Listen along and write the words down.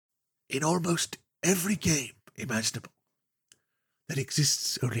in almost every game imaginable, there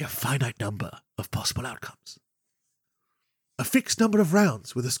exists only a finite number of possible outcomes. A fixed number of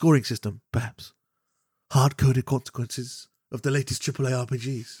rounds with a scoring system, perhaps. Hard-coded consequences of the latest AAA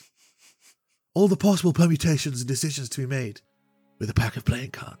RPGs. All the possible permutations and decisions to be made with a pack of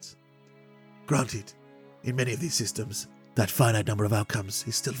playing cards. Granted, in many of these systems, that finite number of outcomes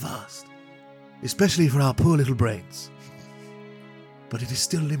is still vast, especially for our poor little brains. But it is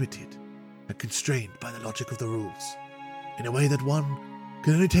still limited and constrained by the logic of the rules, in a way that one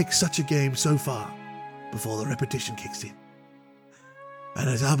can only take such a game so far before the repetition kicks in. And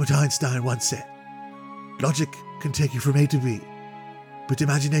as Albert Einstein once said, logic can take you from A to B, but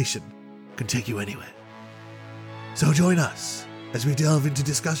imagination can take you anywhere. So join us as we delve into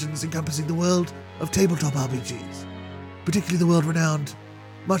discussions encompassing the world of tabletop RPGs, particularly the world-renowned,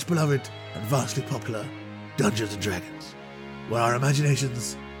 much beloved, and vastly popular Dungeons & Dragons, where our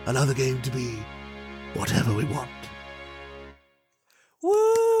imaginations allow the game to be whatever we want.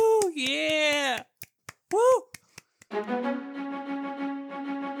 Woo! Yeah! Woo!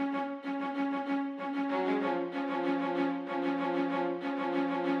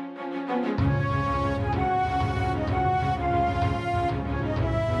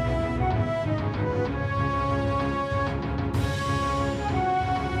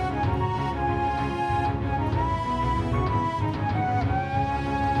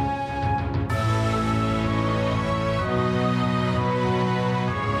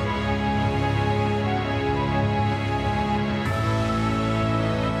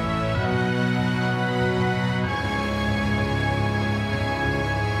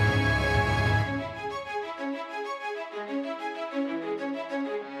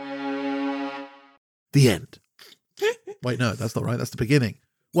 The end. Wait, no, that's not right. That's the beginning.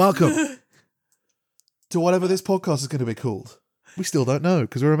 Welcome to whatever this podcast is going to be called. We still don't know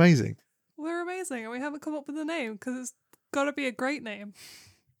because we're amazing. We're amazing, and we haven't come up with a name because it's got to be a great name.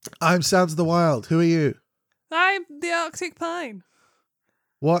 I'm Sounds of the Wild. Who are you? I'm the Arctic Pine.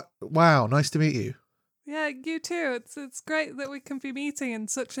 What? Wow, nice to meet you. Yeah, you too. It's great that we can be meeting in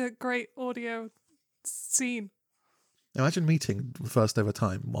such a great audio scene. Imagine meeting the first ever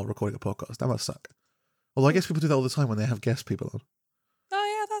time while recording a podcast. That must suck. Although I guess people do that all the time when they have guest people on.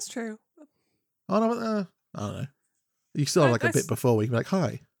 Oh yeah, that's true. Oh no, I don't know. You still have like a bit before we can be like,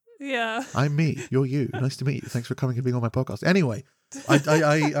 hi, Yeah. I'm me, you're you. Nice to meet you. Thanks for coming and being on my podcast. Anyway, I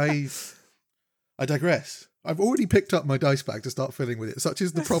digress. I've already picked up my dice bag to start fiddling with it. Such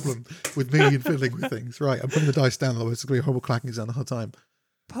is the problem with me and fiddling with things. Right, I'm putting the dice down, otherwise it's going to be a horrible clacking sound the whole time.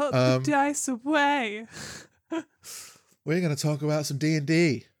 Put the dice away. We're going to talk about some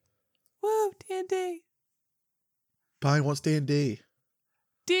D&D. Woo, D&D. Pine, what's D&D?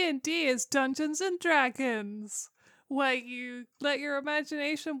 D&D is Dungeons and Dragons, where you let your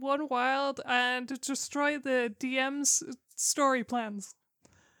imagination run wild and destroy the DM's story plans.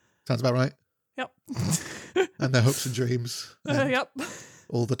 Sounds about right. Yep. And their hopes and dreams. And yep.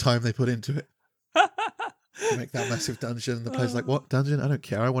 all the time they put into it. To make that massive dungeon. And the player's like, what dungeon? I don't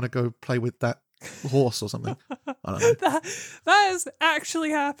care. I want to go play with that horse or something. I don't know. That has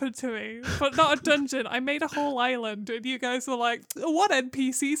actually happened to me, but not a dungeon. I made a whole island, and you guys were like, one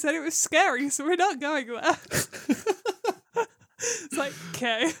NPC said it was scary, so we're not going there. It's like,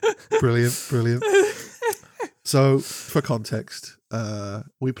 okay. Brilliant. So, for context,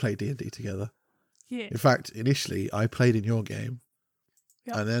 we play D&D together. Yeah. In fact, initially, I played in your game.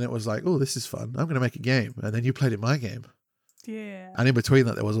 Yep. And then it was like, oh, this is fun. I'm going to make a game. And then you played in my game. Yeah. And in between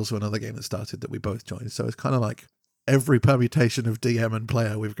that, there was also another game that started that we both joined. So it's kind of like every permutation of DM and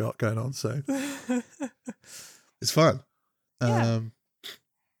player we've got going on. So it's fun. Yeah.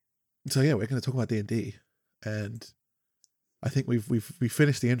 So yeah, we're going to talk about D&D. And I think we've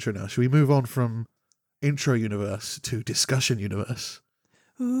finished the intro now. Should we move on from intro universe to discussion universe?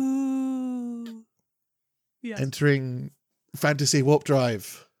 Ooh. Yes. Entering Fantasy Warp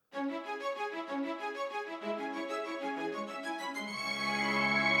Drive.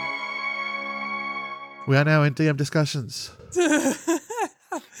 We are now in DM discussions.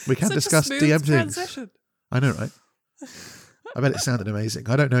 We can discuss DM things. Transition. I know, right? I bet it sounded amazing.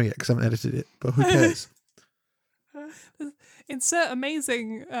 I don't know yet because I haven't edited it, but who cares? Insert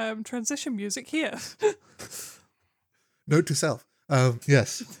amazing transition music here. Note to self.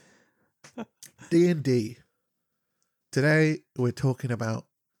 Yes. D&D. Today we're talking about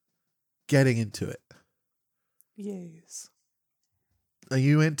getting into it. Yes. Are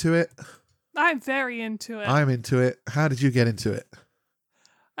you into it? I'm very into it. I'm into it. How did you get into it?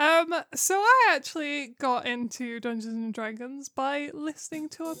 So I actually got into Dungeons and Dragons by listening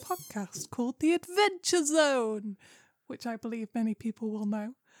to a podcast called The Adventure Zone, which I believe many people will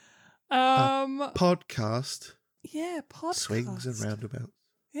know. Podcast. Yeah, podcast. Swings and roundabouts.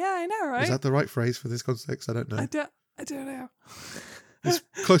 Yeah, I know, right? Is that the right phrase for this context? I don't know. I don't know. It's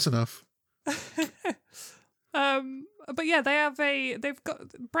close enough. But yeah, they've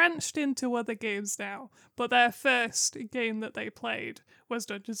got branched into other games now, but their first game that they played was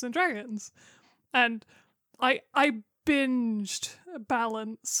Dungeons and Dragons. And I binged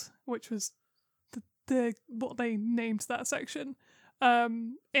Balance, which was the what they named that section,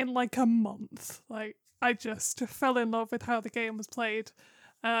 in like a month. Like, I just fell in love with how the game was played.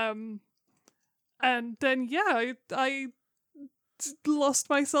 And then I lost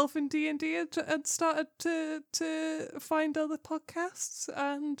myself in D&D and started to find other podcasts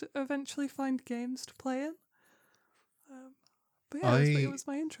and eventually find games to play in. But yeah, it was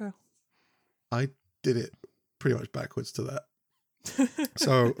my intro. I did it pretty much backwards to that.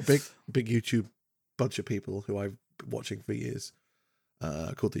 So a big YouTube bunch of people who I've been watching for years,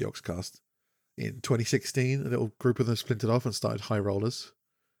 called the Yogscast. In 2016, a little group of them splintered off and started High Rollers,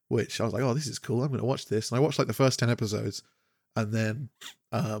 which I was like, oh, this is cool. I'm going to watch this. And I watched like the first 10 episodes. And then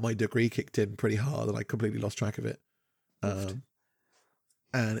my degree kicked in pretty hard and I completely lost track of it.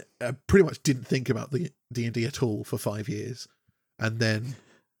 And I pretty much didn't think about the D&D at all for 5 years. And then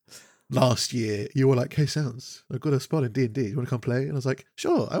last year, you were like, hey, Sounds, I've got a spot in D&D. You want to come play? And I was like,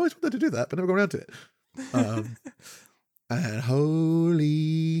 sure, I always wanted to do that, but never got around to it. And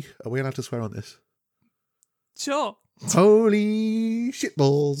holy... Are we allowed to swear on this? Sure. Holy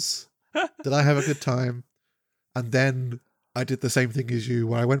shitballs. Did I have a good time? And then I did the same thing as you,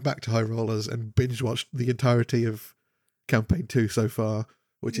 where I went back to High Rollers and binge watched the entirety of Campaign 2 so far,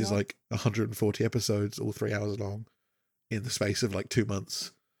 which is like 140 episodes, all 3 hours long, in the space of like 2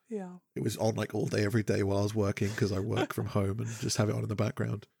 months. Yeah. It was on like all day, every day while I was working, because I work from home and just have it on in the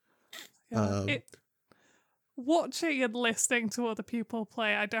background. Yeah. Watching and listening to other people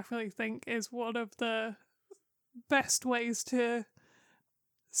play, I definitely think is one of the best ways to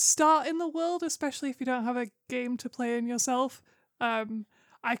start in the world, especially if you don't have a game to play in yourself.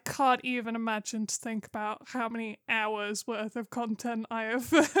 I can't even imagine to think about how many hours worth of content I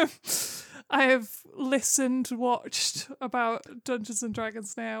have listened, watched about Dungeons and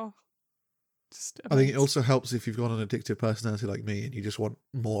Dragons now. I think it also helps if you've got an addictive personality like me and you just want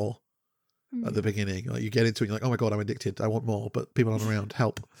more at the beginning. Like, you get into it, you're like, oh my god, I'm addicted, I want more, but people aren't around,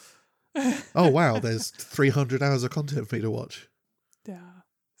 help. Oh wow, there's 300 hours of content for me to watch. Yeah.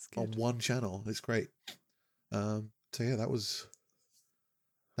 On one channel. It's great. So yeah, that was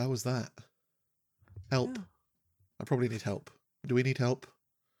that. Help. Yeah. I probably need help. Do we need help?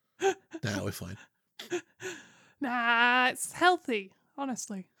 Nah, we're fine. Nah, it's healthy,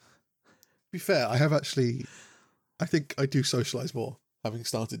 honestly. To be fair, I think I do socialise more, having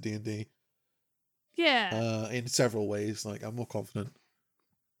started D&D. Yeah. In several ways. Like, I'm more confident.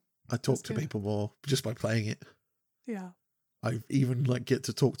 I talk to people more just by playing it. Yeah. I even get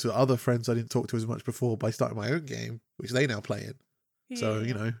to talk to other friends I didn't talk to as much before by starting my own game, which they now play in. Yeah.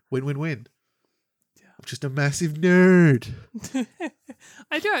 So, win-win-win. Yeah. I'm just a massive nerd.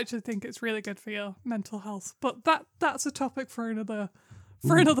 I do actually think it's really good for your mental health, but that's a topic for another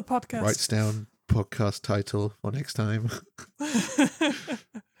podcast. Writes down podcast title for next time.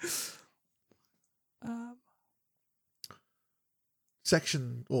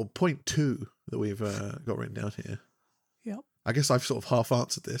 Section or point 2 that we've got written down here. Yep. I guess I've sort of half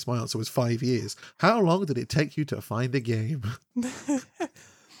answered this. My answer was 5 years. How long did it take you to find a game?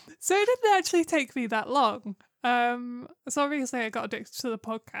 So it didn't actually take me that long. So obviously I got addicted to the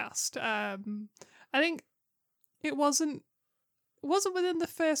podcast. I think it wasn't within the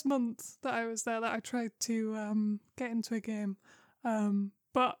first month that I was there that I tried to get into a game.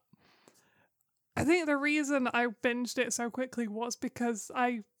 But I think the reason I binged it so quickly was because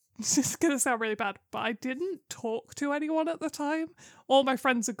this is going to sound really bad, but I didn't talk to anyone at the time. All my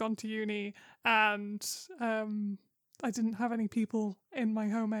friends had gone to uni and I didn't have any people in my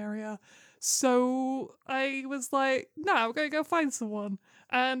home area. So I was like, no, I'm going to go find someone.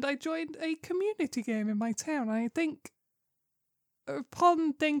 And I joined a community game in my town. I think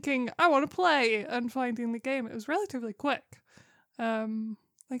upon thinking, I want to play and finding the game, it was relatively quick. I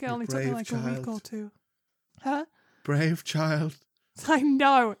think it only took me like a week or two. Huh? Brave child. I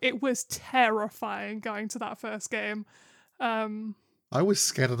know, it was terrifying going to that first game. I was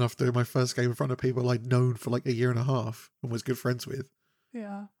scared enough doing my first game in front of people I'd known for like a year and a half and was good friends with.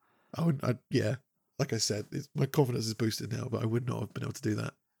 Yeah. Yeah. Like I said, my confidence is boosted now, but I would not have been able to do that.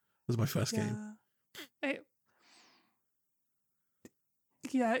 It was my first game.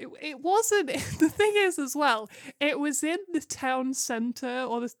 Yeah, it wasn't. The thing is, as well, it was in the town centre,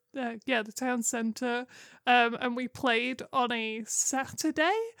 or the town centre, and we played on a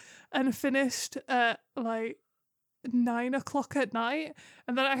Saturday and finished at like 9 o'clock at night,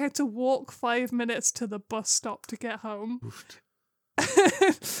 and then I had to walk 5 minutes to the bus stop to get home. And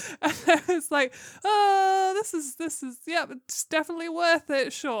I was like, oh, this is yeah, it's definitely worth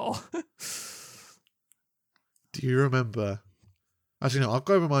it, sure. Do you remember? Actually, no, I'll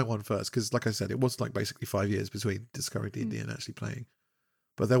go over my one first, because like I said, it was like basically 5 years between discovering D&D and actually playing.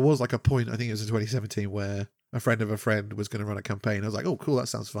 But there was like a point, I think it was in 2017, where a friend of a friend was going to run a campaign. I was like, oh, cool, that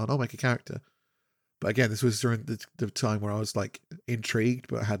sounds fun. I'll make a character. But again, this was during the time where I was like intrigued,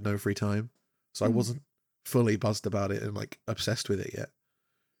 but I had no free time. So I wasn't fully buzzed about it and like obsessed with it yet.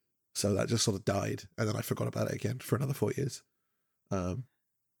 So that just sort of died. And then I forgot about it again for another 4 years. And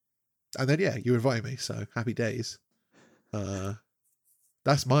then, yeah, you invited me. So happy days.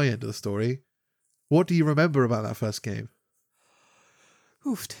 That's my end of the story. What do you remember about that first game?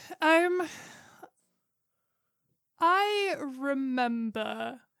 Oof. I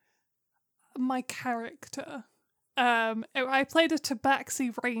remember my character. I played a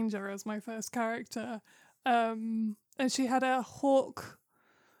Tabaxi Ranger as my first character. And she had a hawk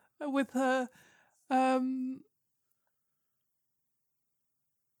with her. I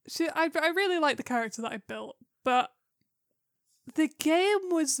really liked the character that I built, but the game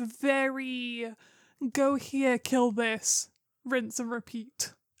was very go here, kill this, rinse and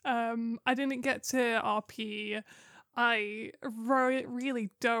repeat. I didn't get to RP. I really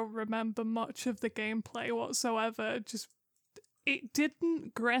don't remember much of the gameplay whatsoever. Just, it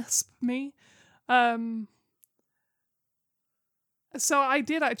didn't grasp me. So I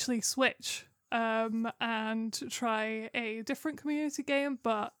did actually switch and try a different community game,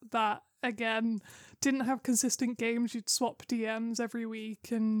 but that, again, didn't have consistent games. You'd swap DMs every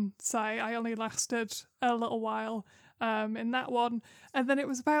week, and so I only lasted a little while in that one. And then it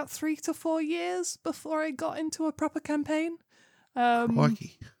was about 3 to 4 years before I got into a proper campaign.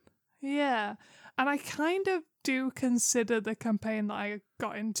 Crikey. Yeah. And I kind of do consider the campaign that I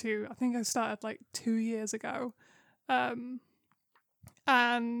got into, I think I started like 2 years ago. And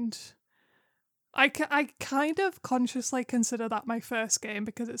I kind of consciously consider that my first game,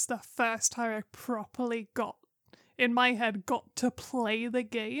 because it's the first time I properly got to play the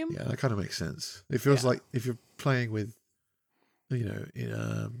game. Yeah, that kind of makes sense. It feels like if you're playing with,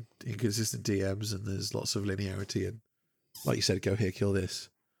 inconsistent DMs and there's lots of linearity and, like you said, go here, kill this.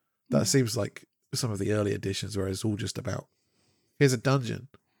 That seems like some of the early editions where it's all just about, here's a dungeon.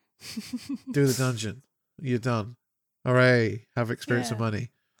 Do the dungeon. You're done. Hooray. Have experience and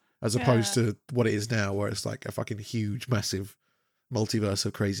money. As opposed to what it is now, where it's like a fucking huge, massive multiverse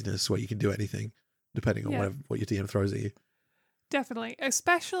of craziness where you can do anything depending on what your DM throws at you. Definitely.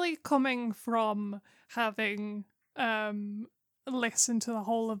 Especially coming from having listened to the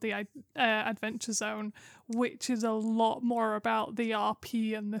whole of the Adventure Zone, which is a lot more about the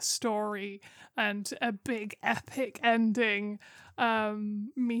RP and the story and a big epic ending,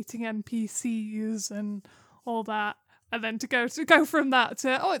 meeting NPCs and all that. And then to go from that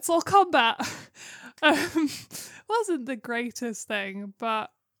to, it's all combat, wasn't the greatest thing, but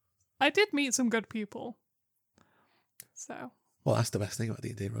I did meet some good people. So. Well, that's the best thing about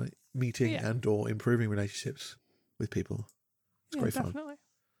D&D, right? Meeting and or improving relationships with people. It's great fun. Definitely.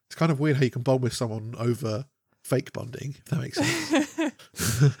 It's kind of weird how you can bond with someone over fake bonding, if that makes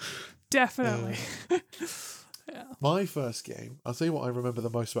sense. Definitely. My first game, I'll tell you what I remember the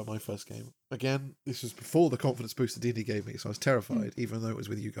most about my first game. Again, this was before the confidence boost that D&D gave me, so I was terrified, even though it was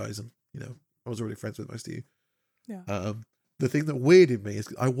with you guys, and I was already friends with most of you. Yeah. The thing that weirded me is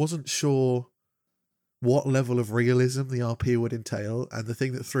I wasn't sure what level of realism the RP would entail, and the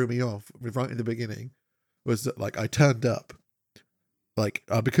thing that threw me off right in the beginning was that, like, I turned up, like,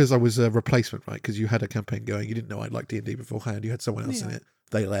 because I was a replacement, right? Because you had a campaign going, you didn't know I'd like D&D beforehand, you had someone else in it,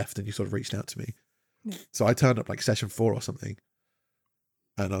 they left, and you sort of reached out to me. Yeah. So I turned up like session 4 or something,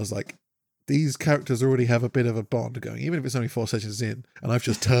 and I was like, these characters already have a bit of a bond going, even if it's only 4 sessions in, and I've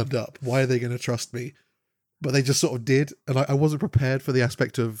just turned up. Why are they going to trust me? But they just sort of did, and I wasn't prepared for the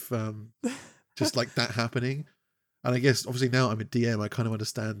aspect of just like that happening. And I guess obviously now I'm a DM, I kind of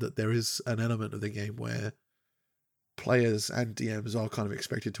understand that there is an element of the game where players and DMs are kind of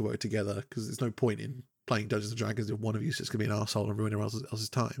expected to work together, because there's no point in playing Dungeons and Dragons if one of you is just going to be an arsehole and ruin everyone else's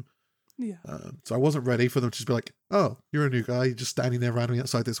time. Yeah. So I wasn't ready for them to just be like, oh, you're a new guy, you're just standing there randomly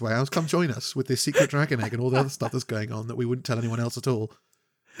outside this warehouse, come join us with this secret dragon egg and all the other stuff that's going on that we wouldn't tell anyone else at all,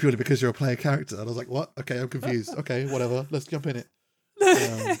 purely because you're a player character. And I was like, what? Okay, I'm confused. Okay, whatever, let's jump in it.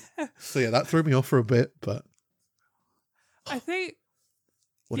 So yeah, that threw me off for a bit, but I think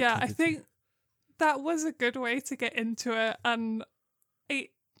what it Yeah, turned I into. think that was a good way to get into it, and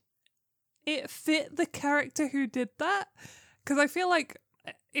it fit the character who did that, because I feel like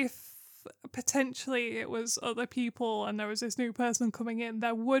if potentially it was other people and there was this new person coming in,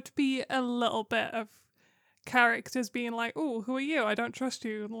 there would be a little bit of characters being like, oh, who are you? I don't trust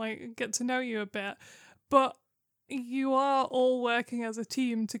you, and like get to know you a bit. But you are all working as a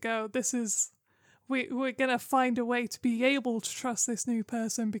team to go, we're gonna find a way to be able to trust this new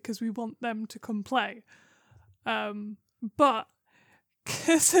person because we want them to come play. But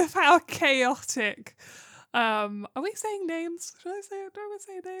because of how chaotic, are we saying names? Don't we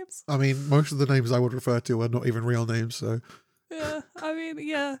say names? I mean, most of the names I would refer to are not even real names, so Yeah, I mean,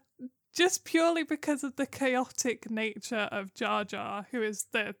 yeah. Just purely because of the chaotic nature of Jar Jar, who is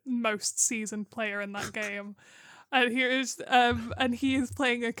the most seasoned player in that game. And he is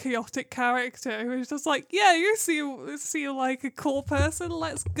playing a chaotic character who is just like, yeah, you seem like a cool person,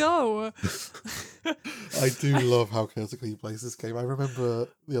 let's go. I do love how chaotically he plays this game. I remember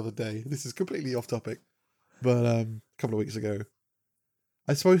the other day, this is completely off topic, but a couple of weeks ago,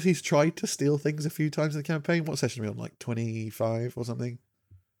 I suppose he's tried to steal things a few times in the campaign. What session are we on, like 25 or something?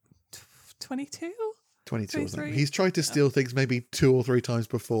 22? 22 or something. 23? He's tried to steal things maybe 2 or 3 times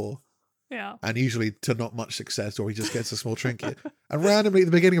before. Yeah. And usually to not much success, or he just gets a small trinket. And randomly at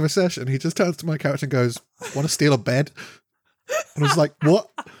the beginning of a session, he just turns to my character and goes, want to steal a bed? And I was like, what?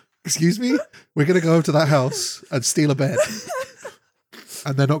 Excuse me? We're going to go over to that house and steal a bed.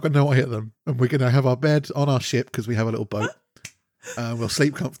 And they're not going to know what hit them. And we're going to have our bed on our ship because we have a little boat. And we'll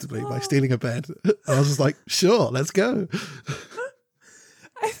sleep comfortably by stealing a bed. And I was just like, sure, let's go.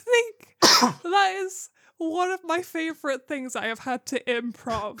 I think that is one of my favourite things I have had to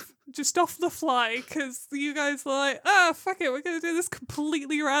improv just off the fly, because you guys are like, fuck it, we're going to do this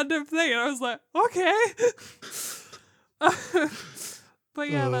completely random thing. And I was like, okay. But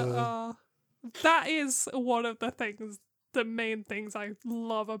yeah, that is one of the main things I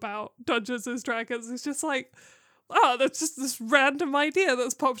love about Dungeons and Dragons. It's just like, that's just this random idea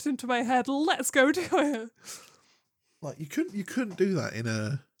that's popped into my head. Let's go do it. Like you couldn't do that in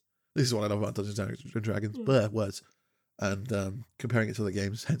a. This is what I love about Dungeons and Dragons. Words, and comparing it to other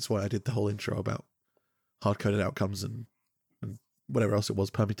games. Hence why I did the whole intro about hard-coded outcomes and whatever else it was,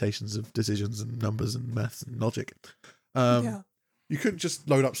 permutations of decisions and numbers and maths and logic. You couldn't just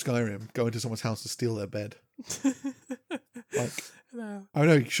load up Skyrim, go into someone's house to steal their bed. Like, no. I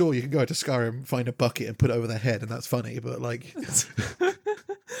know, sure, you can go into Skyrim, find a bucket and put it over their head, and that's funny, but like,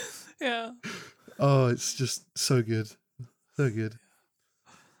 yeah. Oh, it's just so good, so good.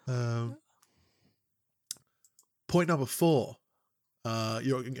 Point number 4.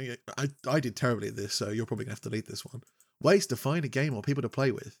 I did terribly at this, so you're probably gonna have to lead this one. Ways to find a game or people to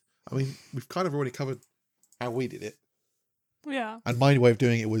play with. I mean, we've kind of already covered how we did it. Yeah. And my way of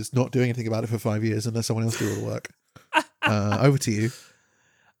doing it was not doing anything about it for 5 years and let someone else do all the work. Over to you.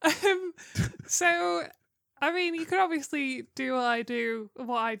 So, I mean, you could obviously do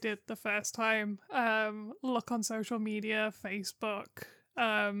what I did the first time. Look on social media, Facebook.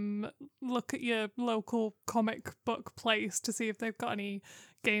 Look at your local comic book place to see if they've got any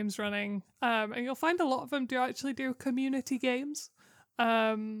games running. And you'll find a lot of them do actually do community games.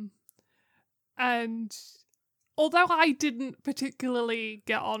 And although I didn't particularly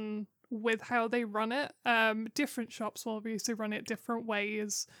get on with how they run it, different shops will obviously run it different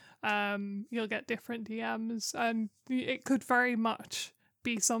ways. You'll get different DMs, and it could very much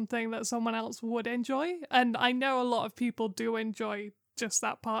be something that someone else would enjoy. And I know a lot of people do enjoy just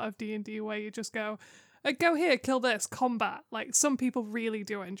that part of D&D where you just go here, kill this, combat. Like, some people really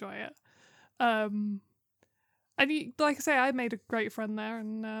do enjoy it. And like I say, I made a great friend there,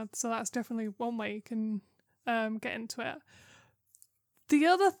 and so that's definitely one way you can get into it. The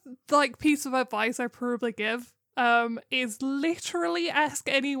other piece of advice I probably give is literally ask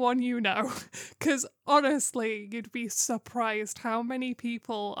anyone you know, because honestly, you'd be surprised how many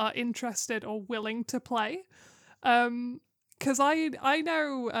people are interested or willing to play. Because I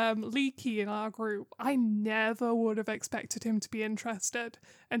know Leaky in our group, I never would have expected him to be interested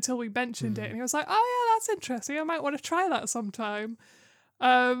until we mentioned it, and he was like, oh yeah, that's interesting, I might want to try that sometime.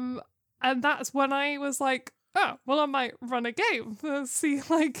 And that's when I was like, oh, well, I might run a game. Let's see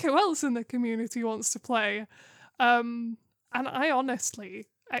who else in the community wants to play. And I honestly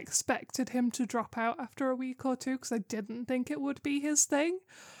expected him to drop out after a week or two because I didn't think it would be his thing.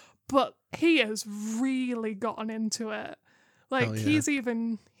 But he has really gotten into it. Like, yeah. he's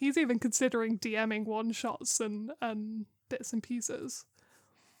even considering DMing one-shots and bits and pieces.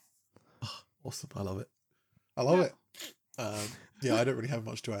 Oh, awesome. I love it. I love it. Yeah, I don't really have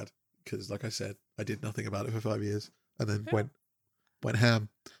much to add because, like I said, I did nothing about it for 5 years and then went went ham.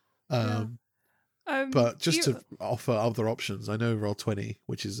 But just to offer other options, I know Roll20,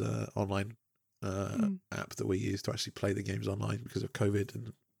 which is an online app that we use to actually play the games online because of COVID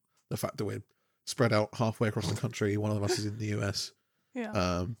and the fact that we're spread out halfway across the country. One of us is in the US.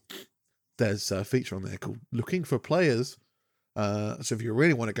 Yeah. There's a feature on there called Looking for Players. So if you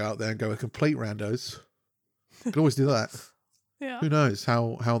really want to go out there and go a complete randos, you can always do that. Yeah. Who knows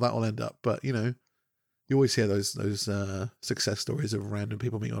how that will end up? But you know, you always hear those success stories of random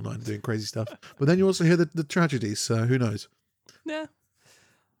people meeting online doing crazy stuff. But then you also hear the tragedies. So who knows? Yeah.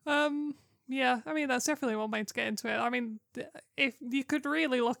 Yeah, I mean, that's definitely one way to get into it. I mean, if you could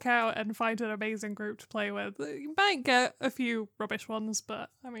really look out and find an amazing group to play with, you might get a few rubbish ones, but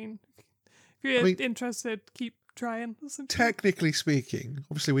I mean, if you're interested, keep trying. Technically speaking,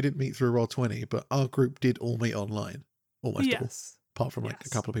 obviously we didn't meet through Roll20, but our group did all meet online. Almost all. Apart from like a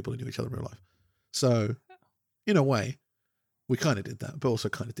couple of people who knew each other in real life. So, in a way, we kind of did that, but also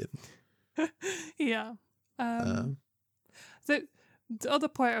kind of didn't. Yeah. So, the other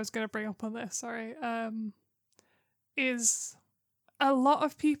point I was going to bring up on this, is a lot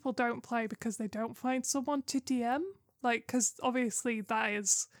of people don't play because they don't find someone to DM. Like, because obviously that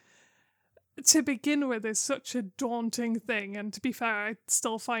is, to begin with, is such a daunting thing. And to be fair, I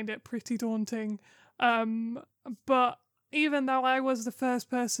still find it pretty daunting. But even though I was the first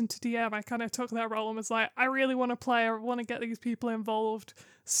person to DM, I kind of took that role and was like, I really want to play. I want to get these people involved.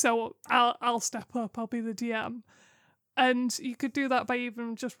 So I'll step up. I'll be the DM. And you could do that by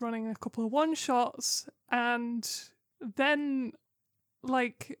even just running a couple of one-shots. And then,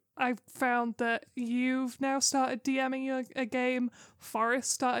 like, I've found that you've now started DMing a game.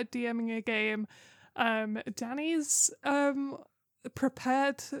 Forrest started DMing a game. Danny's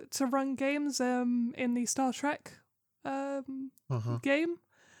prepared to run games in the Star Trek game.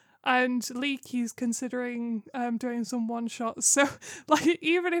 And Leaky's considering doing some one-shots. So, like,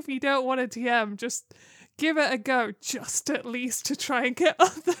 even if you don't want to DM, just give it a go, just at least to try and get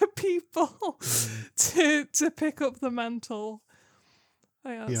other people to pick up the mantle.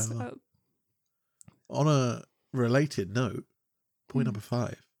 On a related note, point number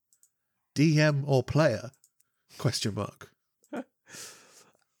 5. DM or player? ?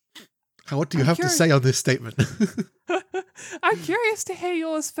 What do you have to say on this statement? I'm curious to hear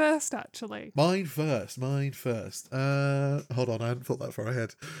yours first, actually. Mine first. Hold on, I hadn't thought that far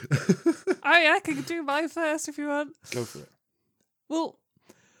ahead. I can do mine first if you want. Go for it. Well,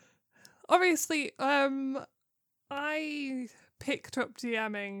 obviously, I picked up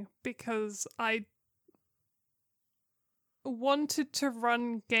DMing because I wanted to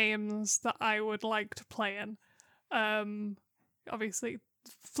run games that I would like to play in. Obviously,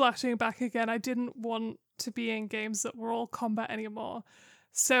 flashing back again, I didn't want to be in games that were all combat anymore.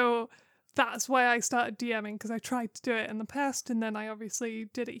 So that's why I started DMing, because I tried to do it in the past, and then I obviously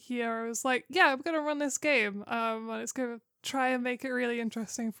did it here. I was like, yeah, I'm going to run this game, and it's going to try and make it really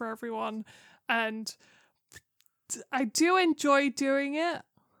interesting for everyone. And I do enjoy doing it,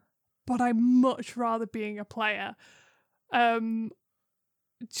 but I much rather being a player.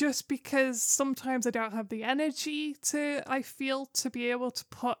 Just because sometimes I don't have the energy I feel to be able to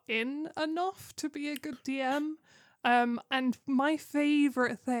put in enough to be a good DM. And my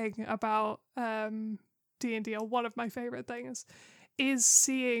favourite thing about D&D, or one of my favourite things, is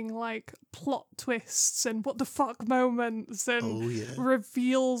seeing like plot twists and what the fuck moments and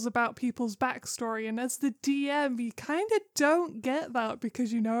reveals about people's backstory. And as the DM, you kind of don't get that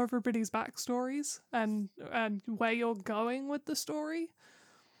because you know everybody's backstories and where you're going with the story.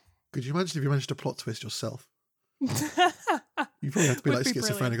 Could you imagine if you managed to plot twist yourself? You probably have to be like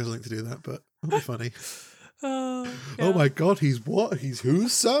schizophrenic or something to do that, but it'll be funny. Yeah. Oh my god, he's what? He's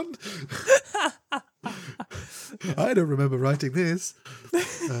whose son? I don't remember writing this.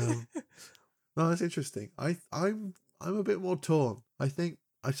 No, that's interesting. I'm a bit more torn. I think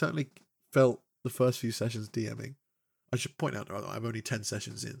I certainly felt the first few sessions DMing. I should point out that I'm only 10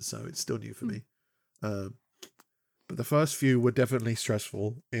 sessions in, so it's still new for me. But the first few were definitely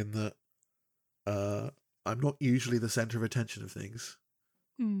stressful in that I'm not usually the center of attention of things.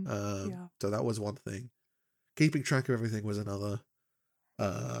 So that was one thing. Keeping track of everything was another.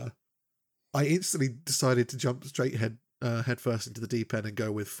 I instantly decided to jump straight head first into the deep end and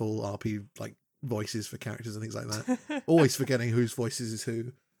go with full RP like voices for characters and things like that. Always forgetting whose voices is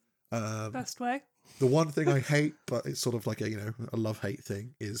who. Best way. The one thing I hate, but it's sort of like a love-hate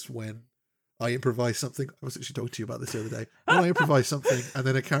thing, is when I improvise something. I was actually talking to you about this the other day. When I improvise something and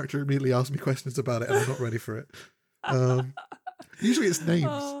then a character immediately asks me questions about it and I'm not ready for it. Usually it's names.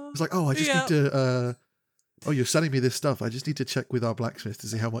 It's like, I just need to... you're selling me this stuff. I just need to check with our blacksmith to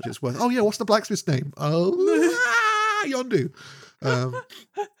see how much it's worth. Oh, yeah, what's the blacksmith's name? Oh, Yondu. It's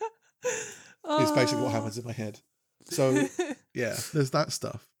basically what happens in my head. So, yeah, there's that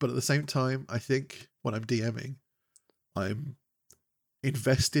stuff. But at the same time, I think when I'm DMing, I'm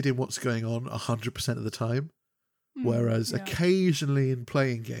invested in what's going on 100% of the time. Whereas occasionally in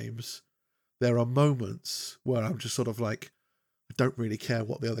playing games, there are moments where I'm just sort of like, I don't really care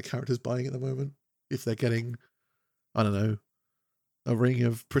what the other character's buying at the moment. If they're getting, I don't know, a ring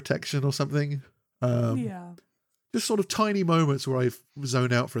of protection or something. Just sort of tiny moments where I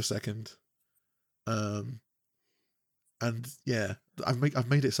zone out for a second. And yeah, I've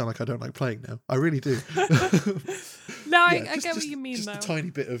made it sound like I don't like playing now. I really do. No, I get what you mean, just though. a tiny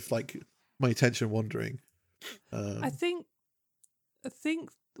bit of like my attention wandering. I think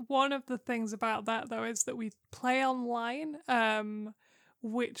one of the things about that, though, is that we play online,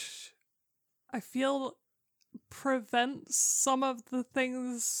 which I feel prevents some of the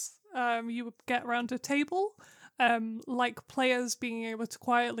things you would get around a table, like players being able to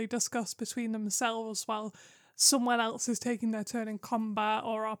quietly discuss between themselves while someone else is taking their turn in combat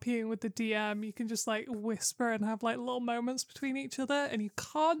or RPing with the DM. You can just like whisper and have like little moments between each other, and you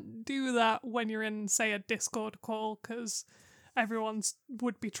can't do that when you're in, say, a Discord call, because everyone's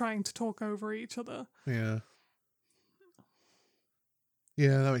would be trying to talk over each other. Yeah,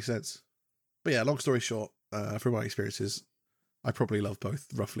 that makes sense. But yeah, long story short, from my experiences, I probably love both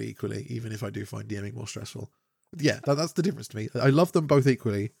roughly equally, even if I do find DMing more stressful. But yeah, that's the difference to me. I love them both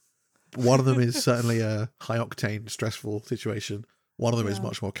equally. One of them is certainly a high-octane, stressful situation. One of them is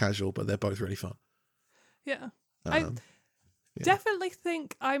much more casual, but they're both really fun. Yeah. I definitely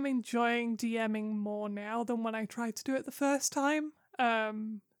think I'm enjoying DMing more now than when I tried to do it the first time.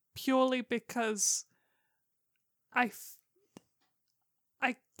 Purely because I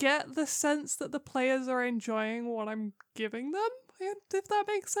get the sense that the players are enjoying what I'm giving them, if that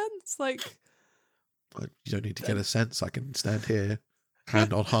makes sense. Like, you don't need to get a sense. I can stand here,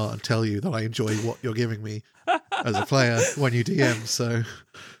 hand on heart, and tell you that I enjoy what you're giving me as a player when you DM. So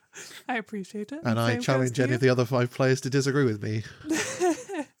I appreciate it. And I challenge any of the other 5 players to disagree with me.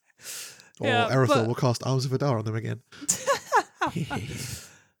 Or Aerothor will cast Arms of Adar on them again.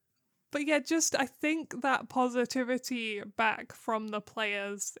 But yeah, just I think that positivity back from the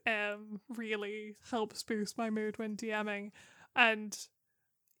players really helps boost my mood when DMing. And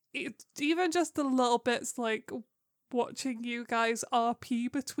it, even just the little bits like watching you guys RP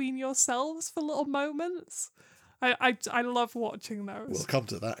between yourselves for little moments. I love watching those. We'll come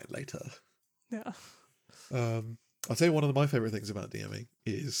to that later. Yeah. I'll tell you one of my favourite things about DMing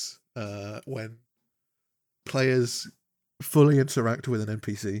is when players fully interact with an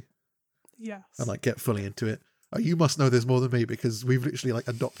NPC. Yes. And like get fully into it. You must know this more than me because we've literally like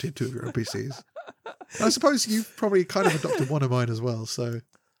adopted 2 of your NPCs. I suppose you've probably kind of adopted one of mine as well, so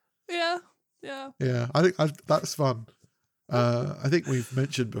yeah. I think that's fun. I think we've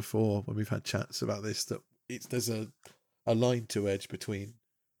mentioned before when we've had chats about this that there's a line to edge between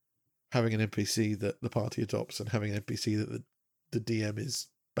having an NPC that the party adopts and having an NPC that the DM is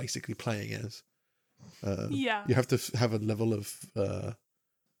basically playing as. You have to have a level of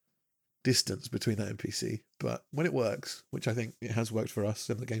distance between that NPC, but when it works, which I think it has worked for us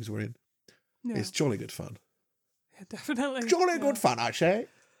in the games we're in, it's jolly good fun. Yeah, definitely. Jolly good fun, I say.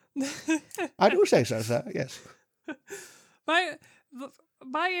 I do say so, sir. Yes.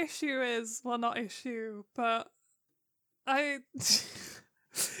 My issue is, well, not issue, but you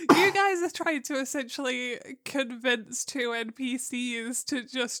guys are trying to essentially convince 2 NPCs to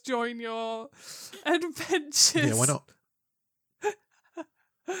just join your adventures. Yeah, why not?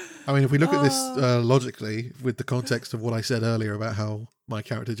 I mean, if we look at this logically, with the context of what I said earlier about how my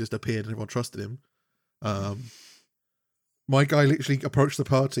character just appeared and everyone trusted him, my guy literally approached the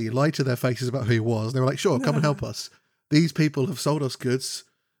party, lied to their faces about who he was. They were like, sure, come and help us. These people have sold us goods.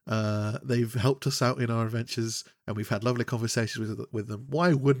 They've helped us out in our adventures, and we've had lovely conversations with them.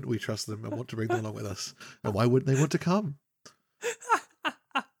 Why wouldn't we trust them and want to bring them along with us? And why wouldn't they want to come?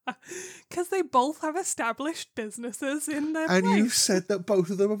 Because they both have established businesses in their And place. you said that both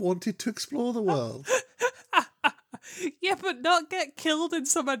of them have wanted to explore the world. Yeah, but not get killed in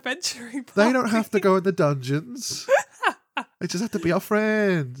some adventuring party. They don't have to go in the dungeons. They just have to be our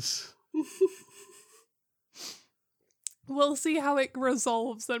friends. We'll see how it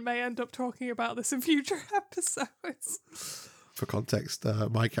resolves and may end up talking about this in future episodes. For context,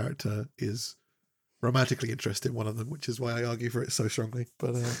 my character is romantically interested in one of them, which is why I argue for it so strongly.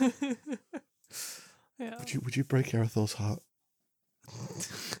 But yeah. would you break Aerothor's heart?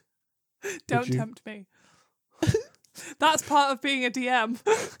 Don't tempt me. That's part of being a DM.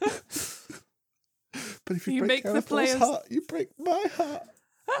 But if you break Aerothor's heart, you break my heart.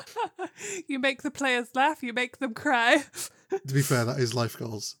 You make the players laugh, you make them cry. To be fair, that is life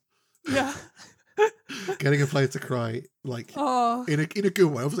goals. Yeah. Getting a player to cry, like, Oh, in a good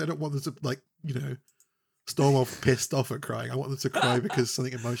way. Obviously, I don't want them to, like, you know, storm off pissed off at crying. I want them to cry because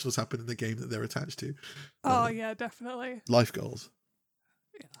something emotional has happened in the game that they're attached to. oh yeah, definitely. Life goals.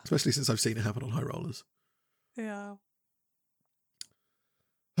 Yeah. Especially since I've seen it happen on high rollers. Yeah.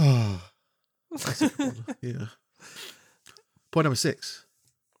 That's a good one. Yeah. Point number 6.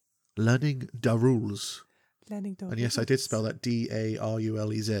 Learning the rules. Learning the And yes, I did spell that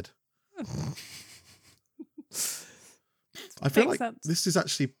Darulez. I feel Makes like sense. this is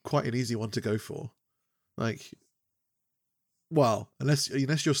actually quite an easy one to go for. Like, well, unless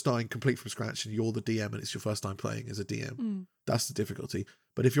you're starting complete from scratch and you're the DM and it's your first time playing as a DM, that's the difficulty.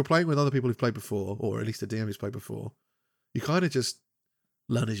 But if you're playing with other people who've played before, or at least a DM who's played before, you kind of just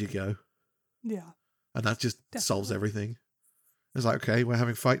learn as you go. Yeah. And that just solves Definitely. everything. It's like, okay, we're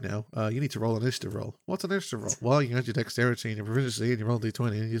having fight now. You need to roll an initiative roll. What's an initiative roll? Well, you have your dexterity and your proficiency and you roll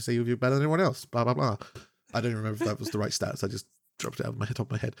d20 and you see if you're better than anyone else. Blah, blah, blah. I don't even remember if that was the right stats. I just dropped it out of my top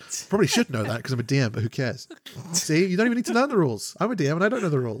of my head. Probably should know that because I'm a DM, but who cares? See, you don't even need to learn the rules. I'm a DM and I don't know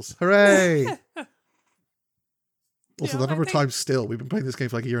the rules. Hooray! Also, the number of times still, we've been playing this game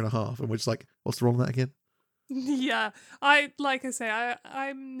for like a year and a half and we're just like, what's wrong with that again? Yeah. I'm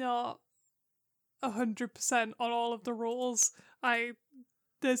not 100% on all of the rules.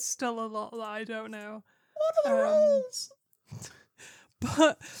 There's still a lot that I don't know. What are the rules?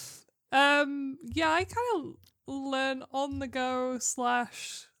 But yeah, I kind of learn on the go /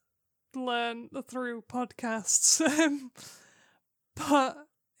 learn through podcasts. But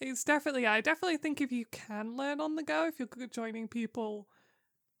it's definitely, I definitely think if you can learn on the go, if you're joining people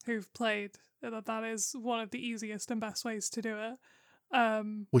who've played, that is one of the easiest and best ways to do it.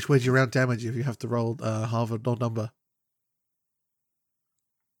 Which way do you round damage if you have to roll half an odd number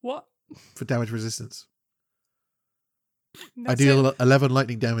What? for damage resistance? No, I deal 11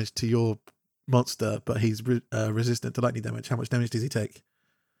 lightning damage to your monster, but he's resistant to lightning damage. How much damage does he take?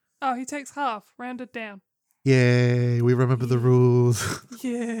 Oh, he takes half, rounded down. Yay, we remember the rules.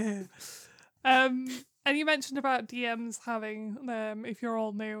 Yeah. And you mentioned about DMs having, if you're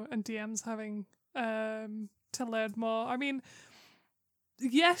all new, and DMs having to learn more. I mean,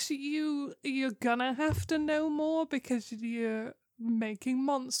 yes, you're gonna have to know more because you're making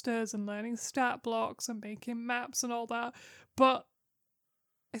monsters and learning stat blocks and making maps and all that. But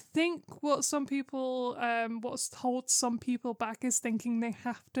I think what's holds some people back is thinking they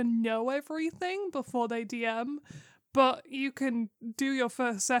have to know everything before they DM. But you can do your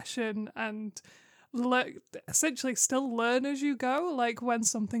first session and essentially still learn as you go. Like when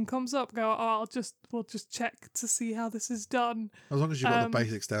something comes up, go, oh, we'll just check to see how this is done. As long as you've got the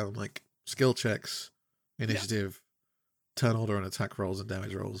basics down, like skill checks, initiative, turn order and attack rolls and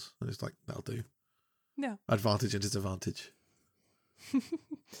damage rolls. And it's like, that'll do. Yeah. Advantage and disadvantage.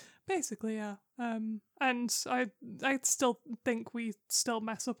 Basically, yeah. And I still think we still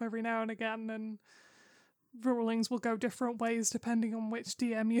mess up every now and again, and rulings will go different ways depending on which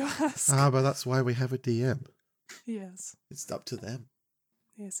DM you ask. But that's why we have a DM. Yes. It's up to them.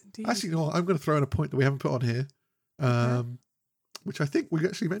 Yes, indeed. Actually, you know what? I'm going to throw in a point that we haven't put on here, which I think we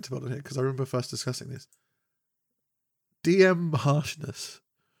actually meant to put on here because I remember first discussing this. DM harshness.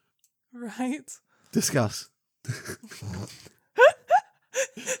 Right. Discuss.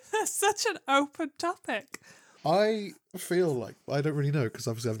 That's such an open topic. I feel like, I don't really know because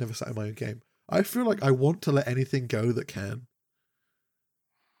obviously I've never sat in my own game. I feel like I want to let anything go that can.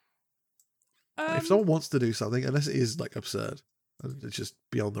 If someone wants to do something, unless it is like absurd, and it's just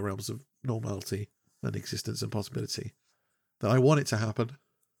beyond the realms of normality and existence and possibility, then I want it to happen.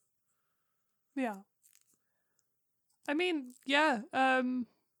 Yeah. I mean, yeah,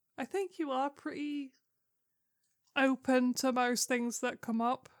 I think you are pretty open to most things that come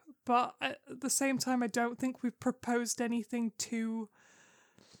up, but at the same time, I don't think we've proposed anything too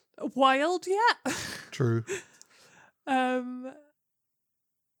wild yet. True. I'm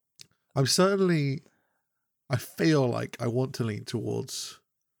certainly, I feel like I want to lean towards,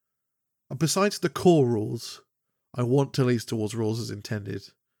 besides the core rules, I want to lean towards rules as intended.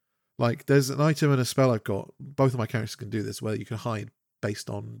 Like, there's an item and a spell I've got, both of my characters can do this, where you can hide based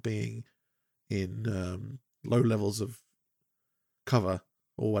on being in low levels of cover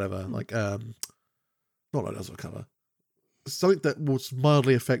or whatever. Like, not low levels of cover. Something that will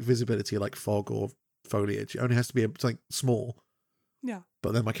mildly affect visibility, like fog or foliage. It only has to be something small. Yeah.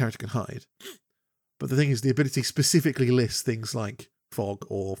 But then my character can hide. But the thing is, the ability specifically lists things like fog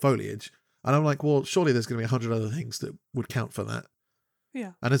or foliage. And I'm like, well, surely there's going to be 100 other things that would count for that.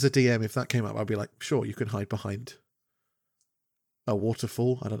 Yeah. And as a DM, if that came up, I'd be like, sure, you can hide behind a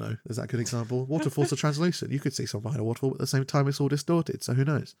waterfall. I don't know. Is that a good example? Waterfalls are translucent. You could see someone behind a waterfall, but at the same time, it's all distorted. So who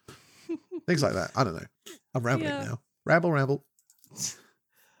knows? Things like that. I don't know. I'm rambling now. Ramble.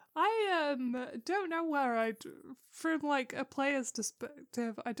 I don't know where I'd, from like a player's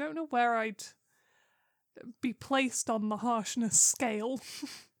perspective, I don't know where I'd be placed on the harshness scale.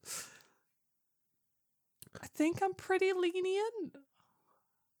 I think I'm pretty lenient,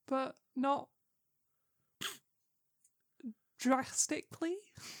 but not drastically.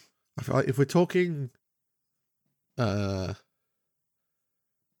 I feel like if we're talking from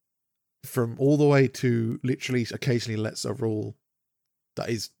all the way to literally occasionally lets a rule that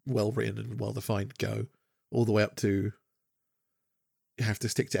is well written and well defined go, all the way up to you have to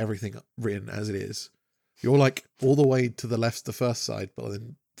stick to everything written as it is. You're like all the way to the left's the first side, but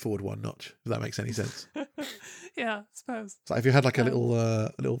then forward one notch, if that makes any sense. Yeah, I suppose. So if you had like a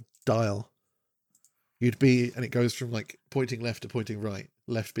little dial, you'd be, and it goes from like pointing left to pointing right,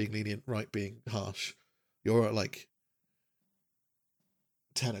 left being lenient, right being harsh. You're at like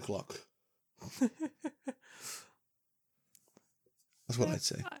 10 o'clock. That's what I'd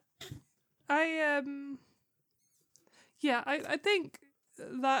say. I think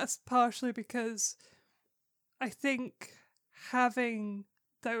that's partially because I think having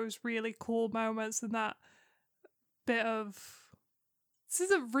those really cool moments and that bit of this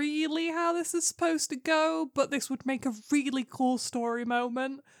isn't really how this is supposed to go, but this would make a really cool story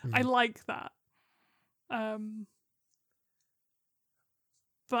moment. I like that.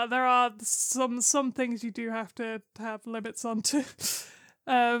 But there are some things you do have to have limits on to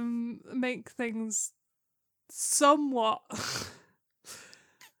make things somewhat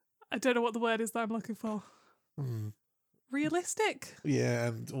I don't know what the word is that I'm looking for. Realistic? Yeah,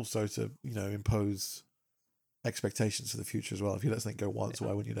 and also to, impose expectations for the future as well. If you let something go once,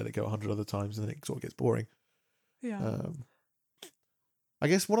 why wouldn't you let it go 100 other times and then it sort of gets boring? Yeah. I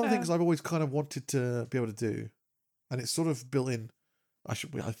guess one of the things I've always kind of wanted to be able to do, and it's sort of built in, I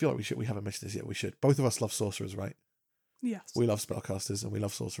feel like we haven't mentioned this yet, we should. Both of us love sorcerers, right? Yes. We love spellcasters and we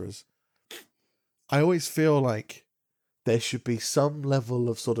love sorcerers. I always feel like there should be some level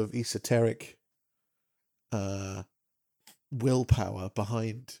of sort of esoteric willpower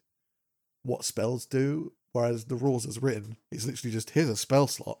behind what spells do, whereas the rules as written is literally just, here's a spell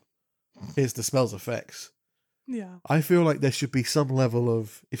slot, here's the spell's effects. Yeah. I feel like there should be some level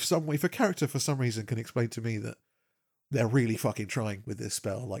of, if a character for some reason can explain to me that they're really fucking trying with this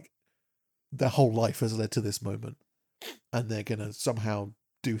spell, like their whole life has led to this moment, and they're gonna somehow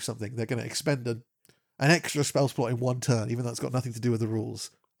do something, they're gonna expend an extra spell slot in one turn, even though it's got nothing to do with the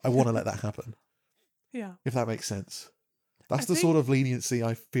rules. I want to let that happen. Yeah. If that makes sense. That's the sort of leniency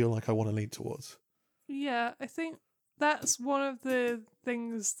I feel like I want to lean towards. Yeah, I think that's one of the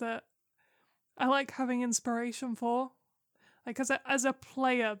things that I like having inspiration for. Like, as a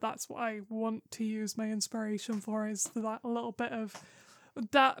player, that's what I want to use my inspiration for, is that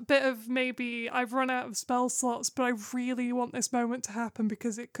bit of maybe I've run out of spell slots, but I really want this moment to happen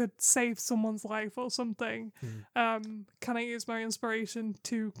because it could save someone's life or something. Can I use my inspiration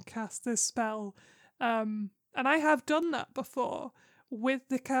to cast this spell? And I have done that before, with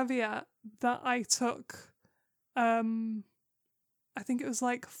the caveat that I took, I think it was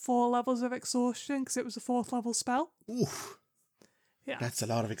like 4 levels of exhaustion because it was a 4th level spell. Oof. Yeah. That's a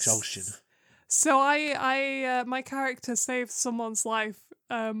lot of exhaustion. So I my character saved someone's life,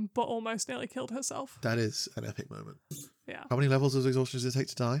 but almost nearly killed herself. That is an epic moment. Yeah. How many levels of exhaustion does it take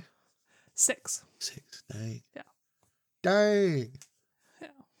to die? 6. 6. Dang. Yeah. Dang. Yeah.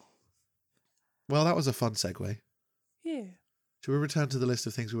 Well, that was a fun segue. Yeah. Should we return to the list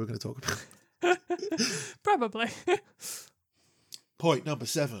of things we were going to talk about? Probably. Point number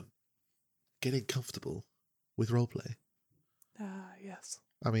 7. Getting comfortable with roleplay. Yes.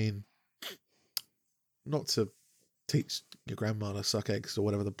 I mean, not to teach your grandma to suck eggs or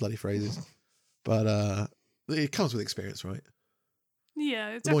whatever the bloody phrase is, but it comes with experience, right? Yeah,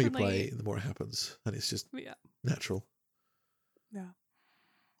 it's the more you play, the more it happens, and it's just natural. Yeah.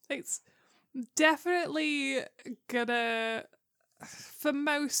 It's definitely gonna, for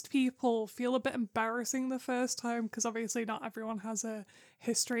most people, feel a bit embarrassing the first time, because obviously not everyone has a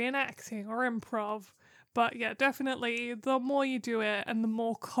history in acting or improv. But yeah, definitely the more you do it and the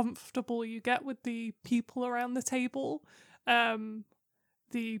more comfortable you get with the people around the table,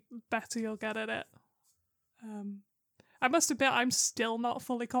 the better you'll get at it. I must admit, I'm still not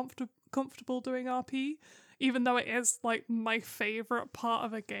fully comfortable doing RP. Even though it is like my favourite part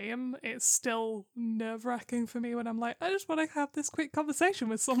of a game, it's still nerve-wracking for me when I'm like, I just want to have this quick conversation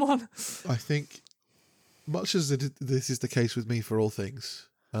with someone. I think, much as this is the case with me for all things,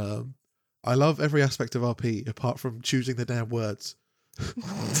 I love every aspect of RP apart from choosing the damn words.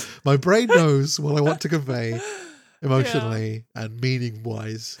 My brain knows what I want to convey emotionally and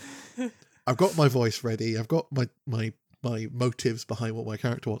meaning-wise. I've got my voice ready. I've got my motives behind what my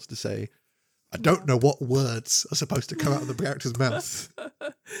character wants to say. I don't know what words are supposed to come out of the character's mouth.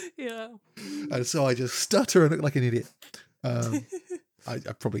 Yeah. And so I just stutter and look like an idiot. I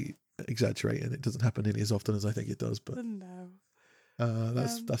probably exaggerate, and it doesn't happen nearly as often as I think it does. But No.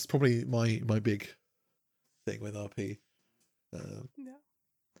 that's probably my big thing with RP. Yeah.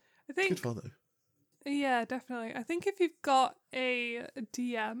 I think Good fun though. Yeah, definitely. I think if you've got a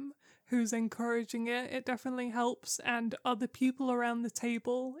DM who's encouraging it, it definitely helps. And other people around the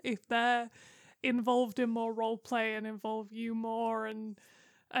table, if they're involved in more roleplay and involve you more,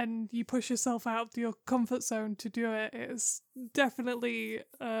 and you push yourself out of your comfort zone to do it, it's definitely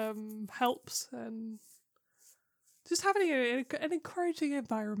helps. And just having an encouraging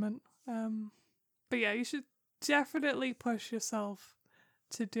environment. But yeah, you should definitely push yourself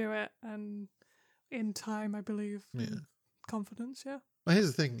to do it, and in time, I believe. Yeah. Confidence, yeah. Well, here's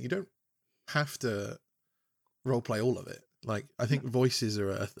the thing: you don't have to roleplay all of it. Like, I think voices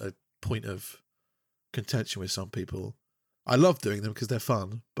are a point of contention with some people. I love doing them because they're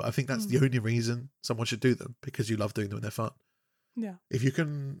fun, but I think that's the only reason someone should do them, because you love doing them and they're fun. Yeah. If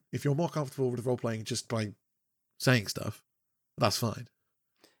you're more comfortable with roleplaying just by saying stuff, that's fine.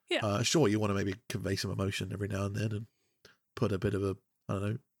 Yeah. Sure, you want to maybe convey some emotion every now and then and put a bit of a, I don't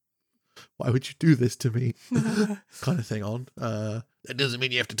know, why would you do this to me kind of thing on. That doesn't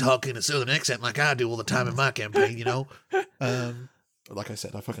mean you have to talk in a southern accent like I do all the time in my campaign, you know. Like I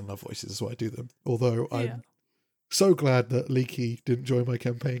said, I fucking love voices, that's why I do them. Although I'm so glad that Leaky didn't join my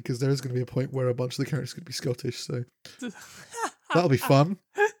campaign, because there is going to be a point where a bunch of the characters could be Scottish, so that'll be fun.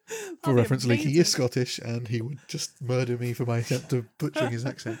 For reference, Leaky is Scottish, and he would just murder me for my attempt of butchering his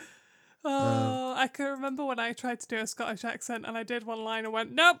accent. Oh, I can remember when I tried to do a Scottish accent and I did one line and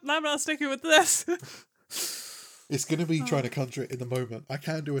went, nope, I'm not sticking with this. It's going to be trying to conjure it in the moment. I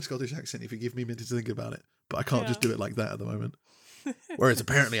can do a Scottish accent if you give me a minute to think about it, but I can't just do it like that at the moment. Whereas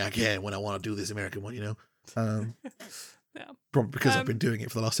apparently I can when I want to do this American one, you know. Probably because I've been doing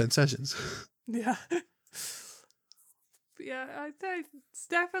it for the last 10 sessions. Yeah. But yeah, I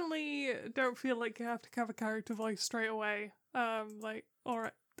definitely don't feel like you have to have a character voice straight away. Or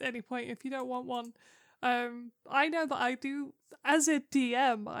at any point if you don't want one. I know that I do, as a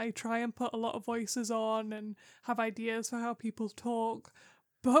DM, I try and put a lot of voices on and have ideas for how people talk.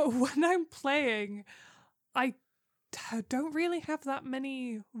 But when I'm playing, I don't really have that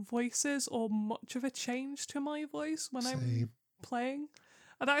many voices or much of a change to my voice when I'm playing.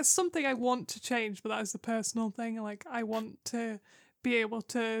 And that is something I want to change, but that is the personal thing. Like, I want to be able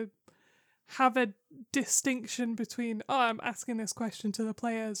to have a distinction between, I'm asking this question to the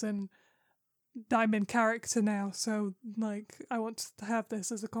players and I'm in character now, so like I want to have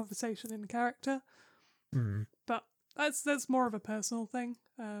this as a conversation in character. But that's more of a personal thing.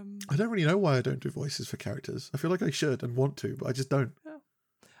 I don't really know why I don't do voices for characters. I feel like I should and want to, but I just don't.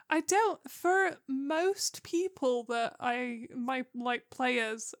 I don't. For most people that my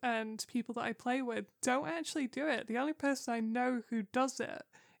players and people that I play with don't actually do it. The only person I know who does it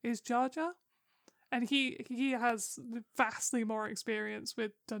is Jar Jar. And he has vastly more experience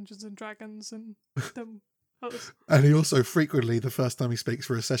with Dungeons and Dragons and them others. And he also frequently, the first time he speaks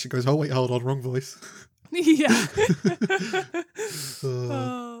for a session, goes, "Oh wait, hold on, wrong voice." Yeah.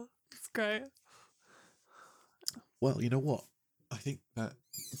 Oh, it's great. Well, you know what? I think that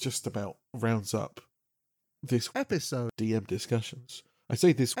just about rounds up this episode DM discussions. I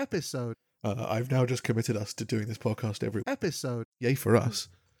say this episode. I've now just committed us to doing this podcast every episode. Yay for us.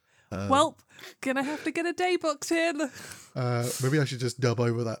 Well, gonna have to get a day booked in. Maybe I should just dub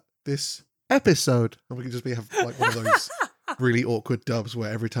over that this episode, and we can just have like one of those really awkward dubs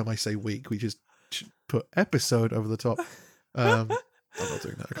where every time I say week, we just put episode over the top. I'm not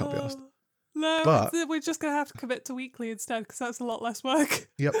doing that. I can't be asked. No, but we're just gonna have to commit to weekly instead, because that's a lot less work.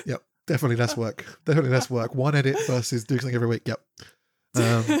 Yep. Definitely less work. One edit versus doing something every week. Yep.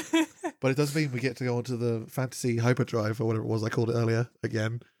 But it does mean we get to go onto the fantasy hyperdrive or whatever it was I called it earlier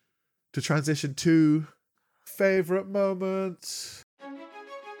again, to transition to favourite moments.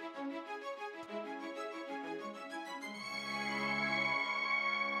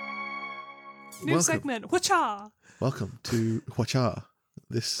 New segment, Whacha! Welcome to Whacha,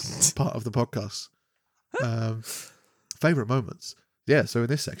 this part of the podcast. Favourite moments. Yeah, so in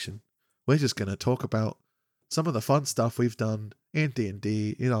this section, we're just going to talk about some of the fun stuff we've done in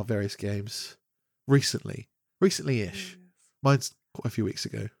D&D, in our various games, recently-ish. Mine's quite a few weeks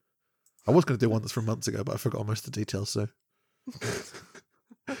ago. I was going to do one that's from months ago, but I forgot most of the details, so...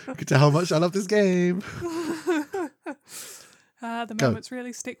 You can tell how much I love this game. The moments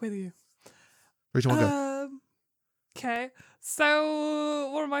really stick with you. Where do you want to go? Okay, so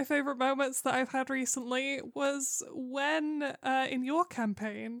one of my favourite moments that I've had recently was when, in your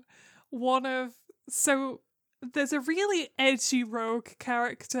campaign, there's a really edgy rogue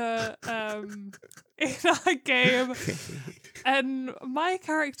character in our game, and my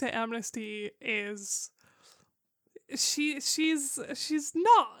character Amnesty she's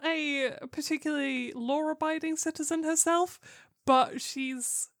not a particularly law-abiding citizen herself, but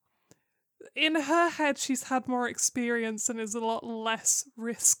in her head, she's had more experience and is a lot less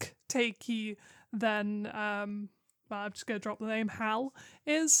risk-takey than, I'm just going to drop the name, Hal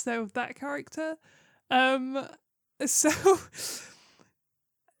is, so that character. So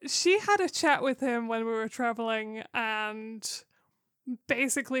she had a chat with him when we were traveling and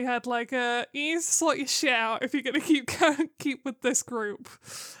basically had like you need to sort your shit out if you're going to keep with this group.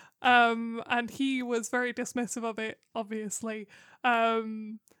 And he was very dismissive of it, obviously.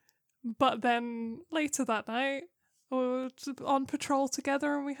 But then later that night, we were on patrol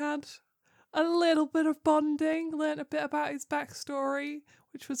together and we had a little bit of bonding, learnt a bit about his backstory,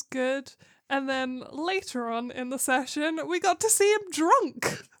 which was good. And then later on in the session, we got to see him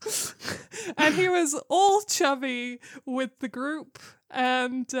drunk. And he was all chubby with the group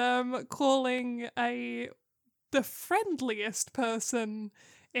and calling the friendliest person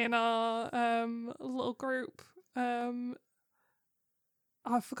in our little group.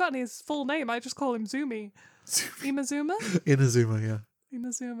 I've forgotten his full name. I just call him Zumi. Imazuma? Inazuma, yeah.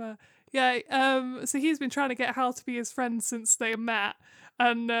 Inazuma. Yeah, so he's been trying to get Hal to be his friend since they met.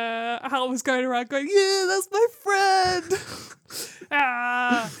 And Hal was going around going, yeah, that's my friend.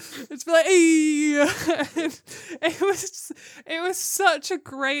 It's like, hey. It was such a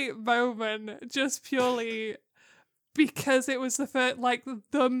great moment, just purely because it was the first, like,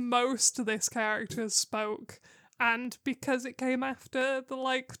 the most this character spoke. And because it came after the,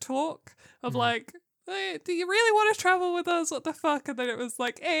 like, talk of, like, hey, do you really want to travel with us? What the fuck? And then it was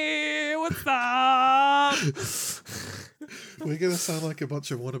like, hey, what's up? We're going to sound like a bunch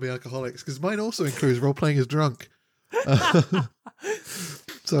of wannabe alcoholics, because mine also includes role-playing as drunk.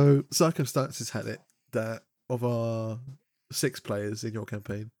 So, circumstances had it that of our 6 players in your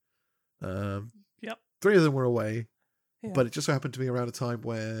campaign, 3 of them were away, but it just so happened to be around a time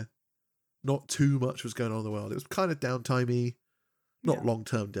where not too much was going on in the world. It was kind of downtimey, not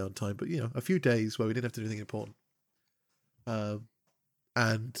long-term downtime, but, you know, a few days where we didn't have to do anything important. And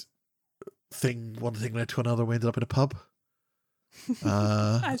one thing led to another. We ended up in a pub.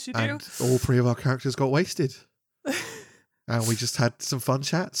 As you do. And all 3 of our characters got wasted. And we just had some fun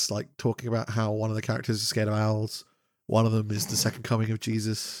chats, like talking about how one of the characters is scared of owls. One of them is the second coming of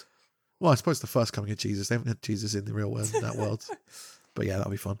Jesus. Well, I suppose the first coming of Jesus. They haven't had Jesus in the real world, in that world. But yeah,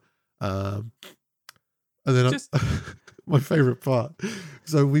 that'll be fun. And then my favourite part.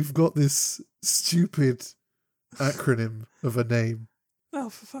 So we've got this stupid acronym of a name. Oh,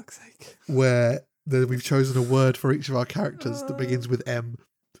 for fuck's sake. Where we've chosen a word for each of our characters that begins with M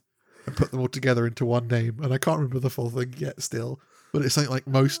and put them all together into one name. And I can't remember the full thing yet still. But it's something like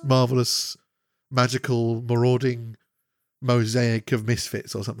most marvellous, magical, marauding mosaic of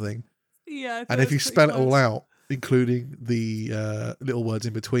misfits or something. Yeah. And if you spell it all out, including the little words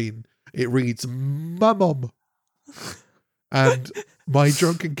in between, it reads Mamom. And my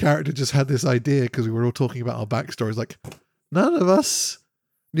drunken character just had this idea because we were all talking about our backstories. Like, none of us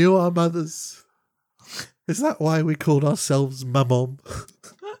knew our mothers. Is that why we called ourselves Mamom?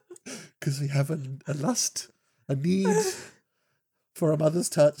 Because we have a a need for a mother's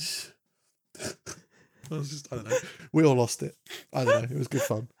touch. I don't know. We all lost it. I don't know. It was good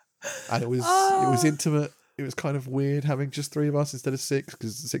fun. And it was intimate. It was kind of weird having just 3 of us instead of 6,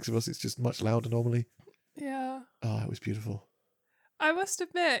 because 6 of us, it's just much louder normally. Yeah. Oh, it was beautiful. I must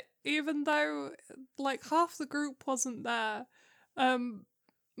admit, even though like half the group wasn't there,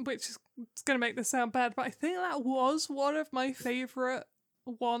 which is going to make this sound bad, but I think that was one of my favourite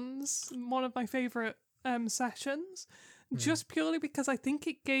sessions, just purely because I think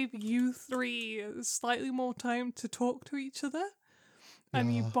it gave you 3 slightly more time to talk to each other.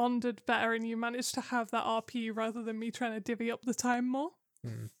 And you bonded better and you managed to have that RP rather than me trying to divvy up the time more.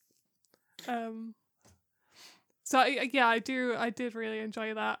 So I did really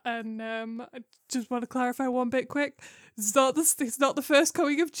enjoy that. And I just want to clarify one bit quick. It's not the first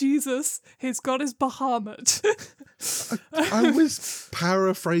coming of Jesus. His god is Bahamut. I was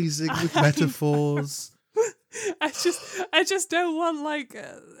paraphrasing with metaphors. I just don't want like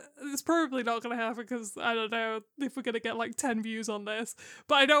it's probably not going to happen because I don't know if we're going to get like 10 views on this,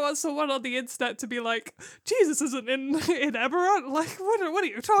 but I don't want someone on the internet to be like, Jesus isn't in Eberron. Like, what are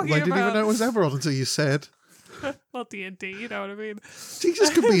you talking They about? didn't even know it was Eberron until you said. Well, D&D, you know what I mean? Jesus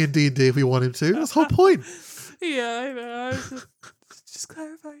could be in D&D if we want him to. That's the whole point. Yeah, I know. I was just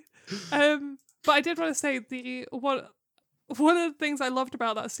clarifying. But I did want to say one of the things I loved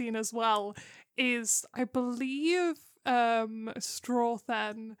about that scene as well is I believe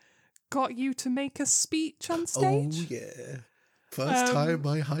Strawthen got you to make a speech on stage. Oh yeah. First time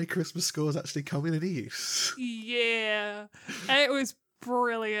my high Christmas score has actually come in any use. Yeah. And it was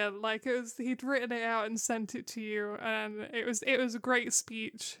brilliant. Like he'd written it out and sent it to you, and it was a great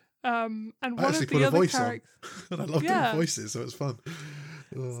speech. And I one actually of put the a other voice characters, on. And I love Yeah. doing voices, so it's fun.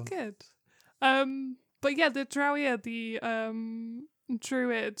 it's good. But yeah, the Drowia, the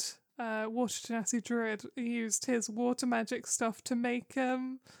druid, water genasi druid, used his water magic stuff to make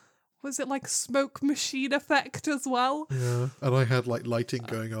was it like smoke machine effect as well? Yeah. And I had like lighting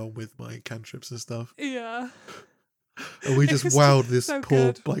going on with my cantrips and stuff. Yeah. And we just It's wowed this so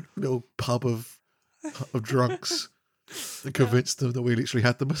poor good. like little pub of drunks and convinced them that we literally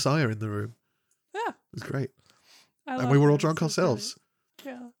had the Messiah in the room. Yeah. It was great. I And love we were all it. drunk It's so ourselves.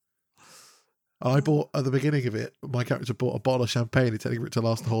 brilliant. Yeah. I bought, at the beginning of it, my character bought a bottle of champagne intending for it to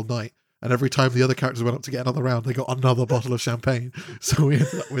last the whole night. And every time the other characters went up to get another round, they got another bottle of champagne. So we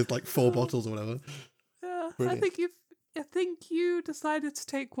ended up with like 4 bottles or whatever. Yeah. Brilliant. I think you decided to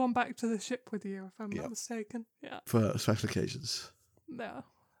take one back to the ship with you, if I'm Yep. not mistaken. Yeah. For special occasions. No.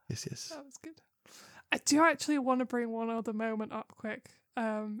 Yes, yes. That was good. I do actually want to bring one other moment up quick.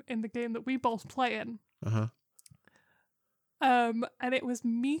 In the game that we both play in. Uh-huh. And it was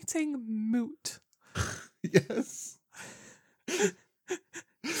meeting Moot. Yes.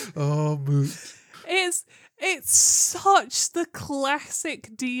 Oh, Moot. It's such the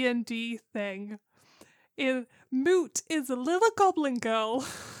classic D&D thing. Moot is a little goblin girl.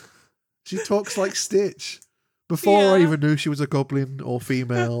 She talks like Stitch. Before I Yeah. even knew she was a goblin or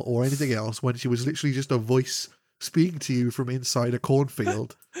female or anything else, when she was literally just a voice speaking to you from inside a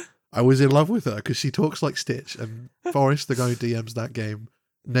cornfield, I was in love with her because she talks like Stitch. And Forrest, the guy who DMs that game,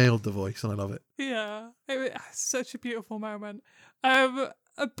 nailed the voice, and I love it. Yeah, it was such a beautiful moment.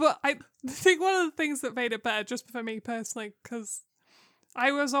 But I think one of the things that made it better, just for me personally, because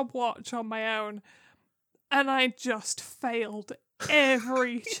I was on watch on my own, and I just failed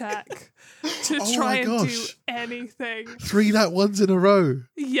every check to Oh try my and do gosh. anything. 3 nat ones in a row.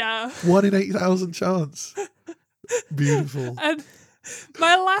 Yeah, 1 in 8,000 chance. Beautiful. and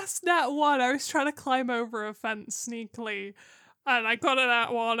my last nat one, I was trying to climb over a fence sneakily. And I got a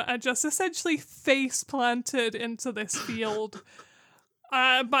nat one and just essentially face planted into this field.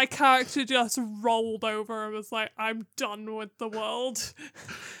 My character just rolled over and was like, I'm done with the world.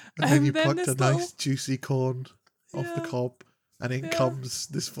 And then you then plucked this a nice little- juicy corn off the Yeah. cob, and in Yeah. comes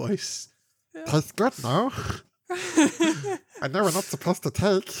this voice. Yeah. Tastes good now. I know we're not supposed to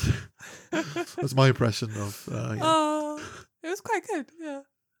take. That's my impression of. Yeah. Oh, it was quite good, yeah.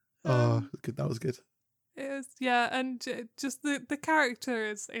 Good. That was good. It was, yeah, and just the character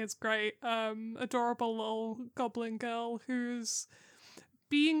is great. Adorable little goblin girl who's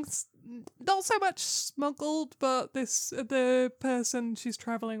being not so much smuggled, but the person she's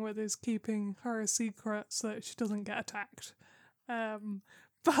traveling with is keeping her a secret so that she doesn't get attacked.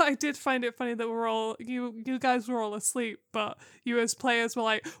 But I did find it funny that we're all you guys were all asleep, but you as players were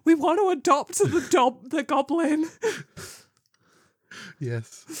like, we want to adopt the goblin.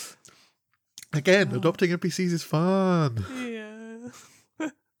 Yes. Again, adopting NPCs is fun. Yeah.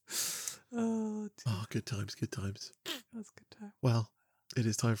 Oh, dear, Oh, good times, good times. that's a good time. Well, it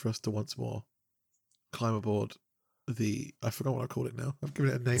is time for us to once more climb aboard I forgot what I called it now. I've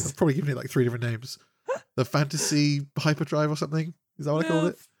given it a name. I've probably given it like 3 different names. The Fantasy Hyperdrive or something? Is that what I called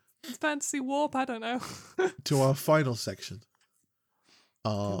it? Fantasy warp, I don't know. To our final section.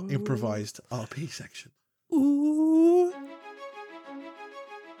 Our Ooh. improvised RP section. Ooh.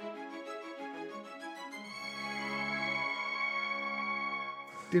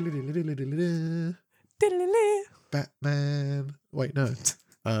 Diddly-lee. Batman. Wait, no.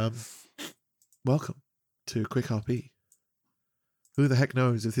 Welcome to Quick RP. Who the heck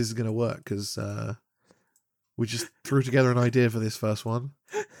knows if this is going to work? Because we just threw together an idea for this first one.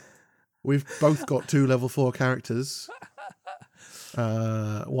 We've both got 2 level 4 characters.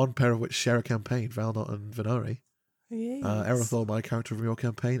 One pair of which share a campaign, Valnot and Venari. Yes. Erythor, my character from your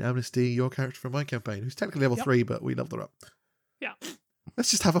campaign. Amnesty, your character from my campaign, who's technically level 3, but we leveled her up. Yeah.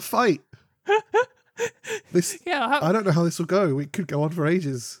 Let's just have a fight. Yeah, I don't know how this will go. We could go on for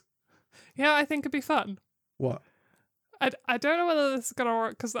ages. yeah, I think it'd be fun. What? I don't know whether this is gonna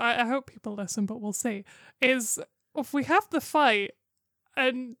work because I hope people listen, but we'll see. Is if we have the fight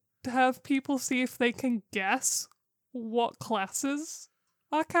and have people see if they can guess what classes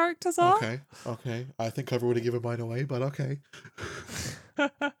our characters are. Okay. I think I've already given mine away, but okay.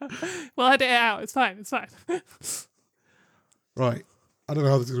 We'll edit it out. It's fine. Right. I don't know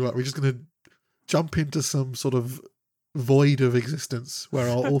how this is going to work. We're just going to jump into some sort of void of existence where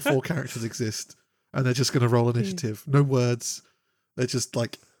all 4 characters exist, and they're just going to roll initiative. No words. They're just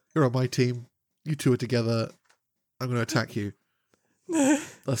like, you're on my team. You 2 are together. I'm going to attack you.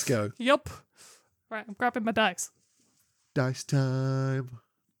 Let's go. Yup. Right, I'm grabbing my dice. Dice time.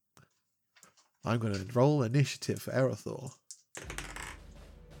 I'm going to roll initiative for Aerothor.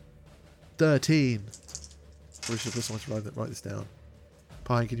 13. We should put someone to write this down.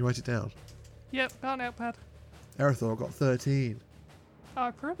 Pine, can you write it down? Yep, got an notepad. Aerothor got 13. Oh,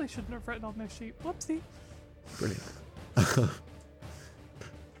 I probably shouldn't have written on this sheet. Whoopsie. Brilliant.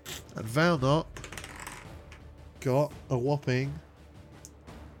 And Valnot got a whopping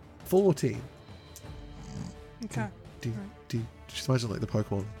 14. Okay. Just imagine like the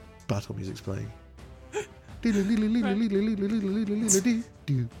Pokemon battle music's playing.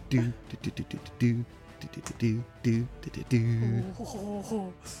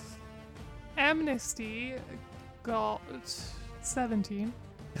 Oh. Amnesty got 17.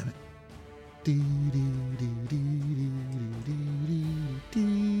 Damn it.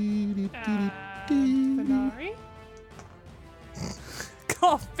 Venari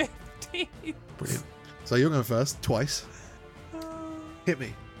got 15. Brilliant. So you're going first, twice. Hit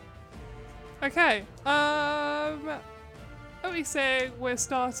me. Okay. Let me say we're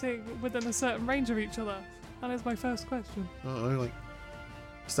starting within a certain range of each other. That is my first question. Like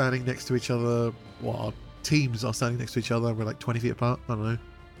standing next to each other. What, our teams are standing next to each other and we're like 20 feet apart? I don't know.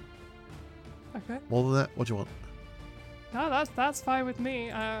 Okay. More than that? What do you want? No, that's fine with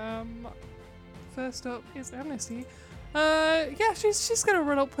me. First up is Amnesty. Yeah, she's gonna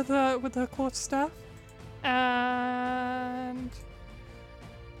run up with her quarterstaff, and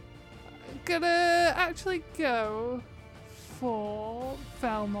gonna actually go for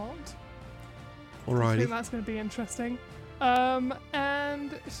Valmont. I Alrighty. think that's gonna be interesting.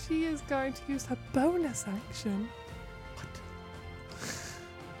 And she is going to use her bonus action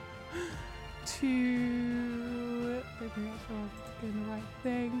to maybe that's wrong, doing the right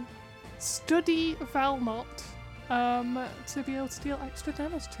thing. Study Valmont to be able to deal extra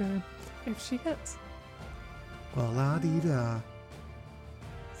damage to him if she hits. Well, la dee da.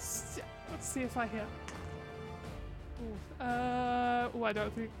 Let's see if I hit. I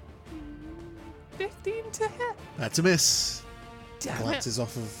don't think 15 to hit. That's a miss. Damn it. Glances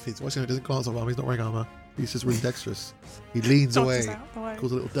off of his. What's he doesn't glance off armor. He's not wearing armor. He's just really dexterous. He leans Dodges away, out the way.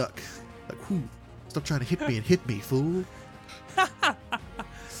 calls a little duck. Like, whoo! Stop trying to hit me and hit me, fool.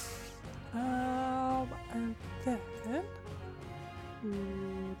 And then.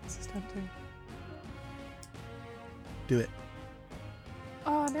 Ooh, this is tempting. Do it.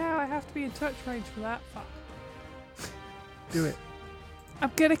 Oh, now I have to be in touch range for that. Fuck. Do it.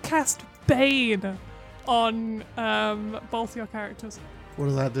 I'm gonna cast Bane on both your characters. What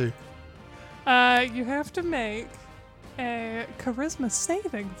does that do? You have to make a charisma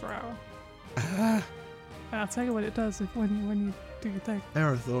saving throw. Ah. And I'll tell you what it does when you do your thing.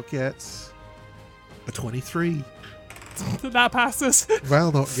 Aerothor gets a 23. That passes.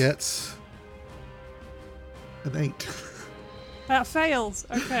 Valnot gets an 8. That fails.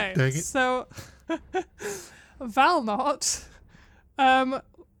 Okay. Dang it. So Valnot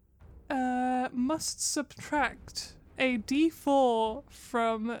must subtract a d4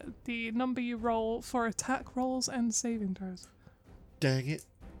 from the number you roll for attack rolls and saving throws. Dang it.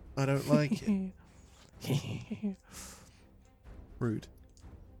 I don't like it. Rude.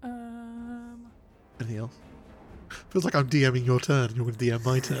 Anything else? Feels like I'm DMing your turn and you're going to DM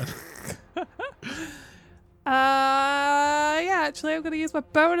my turn. Yeah, actually, I'm going to use my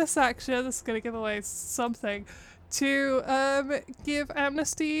bonus action. This is going to give away something to give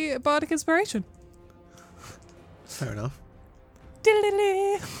Amnesty Bardic Inspiration. Fair enough.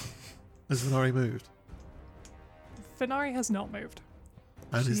 Diddly-diddly. Has Venari moved? Venari has not moved.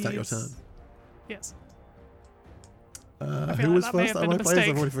 And is that your She's- turn? Yes. Who like was that may first have out been of a my players? I've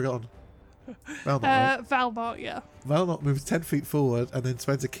mistake. already forgotten. Valnot, right? Valmont, yeah. Valnot moves 10 feet forward and then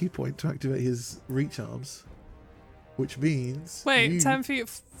spends a key point to activate his reach arms. Which means... Wait, you- 10 feet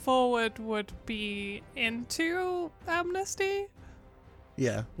forward would be into Amnesty?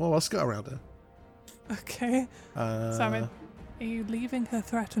 Yeah, well, I'll scut around her. Okay. Simon, are you leaving her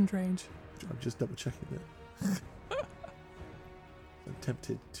threatened range? I'm just double checking it. I'm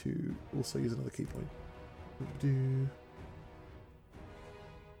tempted to also use another key point. Can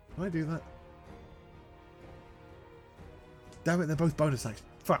I do that? Damn it, they're both bonus actions.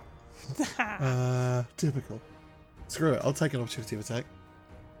 Fuck. Typical. Screw it, I'll take an opportunity of attack.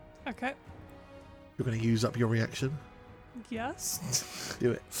 Okay. You're going to use up your reaction. Yes.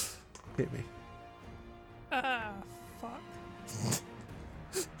 Do it. Hit me. Fuck.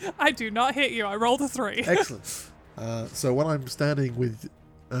 I do not hit you. I rolled a 3. Excellent. So when I'm standing with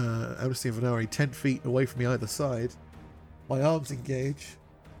Amnesty and Venari 10 feet away from me either side, my arms engage.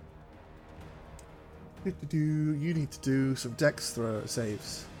 You need to do some dex throw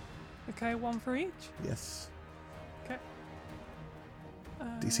saves. Okay, 1 for each. Yes. Okay.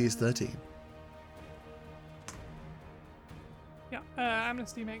 DC is 13. Yeah,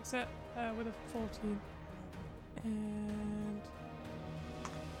 Amnesty makes it with a 14. And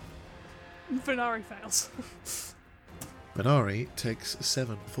Venari fails. Venari takes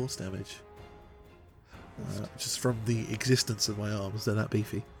 7 force damage. Just from the existence of my arms, they're that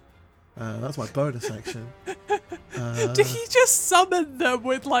beefy. That's my bonus action. Did he just summon them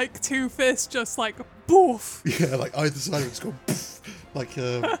with like 2 fists, just like boof? Yeah, like either side of it's gone poof, like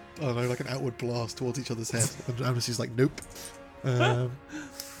I don't know, like an outward blast towards each other's head. And Amnesty's like, nope. And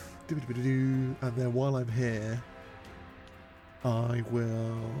then while I'm here, I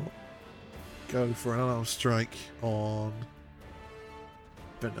will go for an unarmed strike on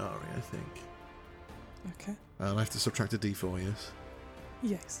Venari, I think. Okay. And I have to subtract a d4, yes?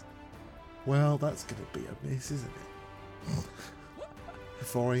 Yes. Well, that's going to be a miss, isn't it?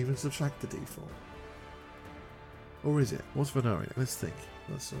 Before I even subtract the d4. Or is it? What's Venari? Let's think.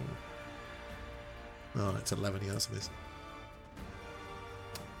 That's oh, it's 11. Yeah, that's a miss.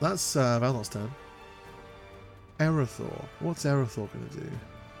 That's Valnot's turn. Erythor. What's Erythor going to do?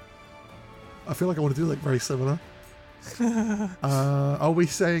 I feel like I want to do like very similar. Are we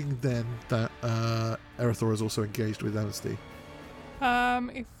saying then that Erythor is also engaged with Amnesty?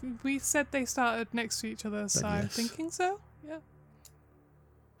 If we said they started next to each other, so Then I'm yes. thinking so.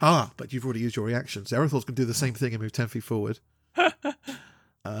 Yeah. But you've already used your reaction. So Erythor's going to do the same thing and move 10 feet forward.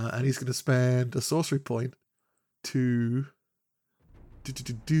 And he's going to spend a sorcery point to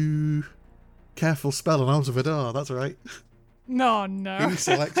do careful spell on Arms of Adar. That's right. No. He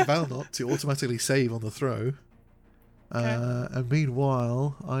selects Valnot to automatically save on the throw. Okay. And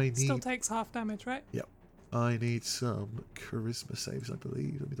meanwhile, Still takes half damage, right? I need some charisma saves, I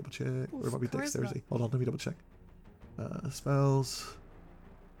believe. Let me double check. Or it might be charisma. dexterity. Hold on, let me double check. Spells.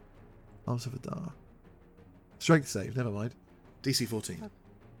 Arms of Adar. Strength save, never mind. DC 14.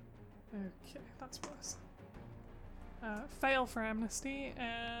 Okay, that's worse. Fail for Amnesty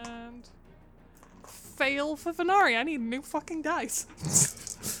and fail for Venari. I need new fucking dice.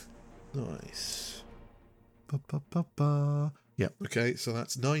 Nice. Ba. Yeah, okay, so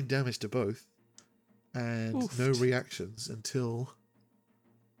that's 9 damage to both. And Oof. no reactions until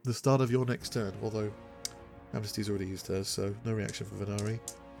the start of your next turn. Although Amnesty's already used hers, so no reaction for Venari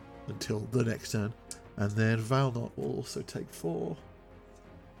until the next turn. And then Valnot will also take 4.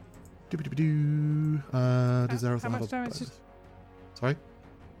 Does Erythor how have much a damage bonus? Sorry?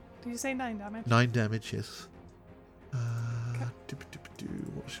 Did you say 9 damage? 9 damage, yes. Okay.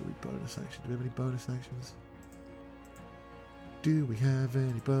 What should we bonus action? Do we have any bonus actions? Do we have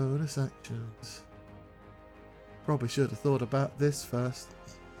any bonus actions? Probably should have thought about this first.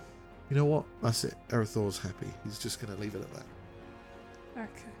 You know what? That's it. Erythor's happy. He's just going to leave it at that.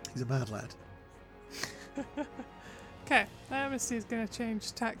 Okay. He's a mad lad. Okay, Amnesty's going to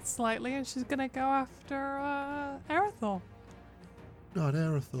change tack slightly and she's going to go after Erythor. Not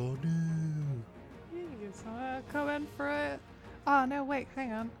Erythor, no. He's coming for it. Oh, no, wait,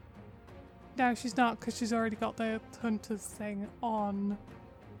 hang on. No, she's not because she's already got the hunter's thing on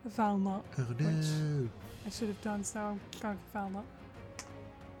Valnot. Oh no. Which I should have done, so I'm going for Valnot.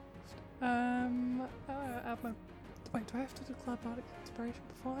 Wait, do I have to declare Bardic Inspiration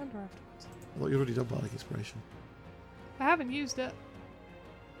beforehand or afterwards? I thought you'd already done Bardic Inspiration. I haven't used it.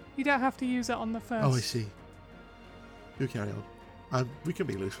 You don't have to use it on the first. Oh, I see. You carry on. We can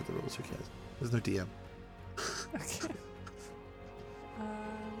be loose with the rules, who cares? There's no DM. Okay.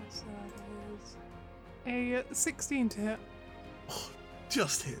 So that is a 16 to hit.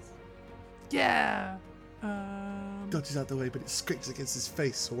 Just hit. Yeah. Dodges out the way, but it scrapes against his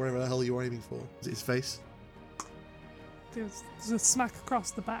face, or wherever the hell you're aiming for. Is it his face? There's a smack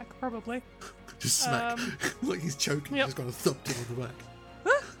across the back, probably. Just smack. Like he's choking, Yep. just got a thumped him on the back.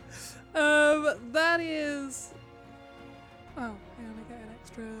 That is. Oh, I only get an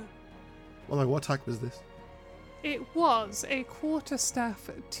extra. Although, what attack was this? It was a quarterstaff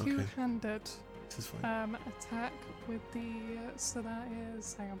two-handed This is fine. attack with the. So that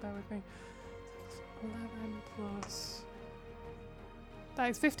is. Hang on, bear with me. 11 plus. That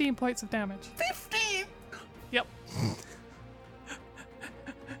is 15 points of damage. 15! Yep.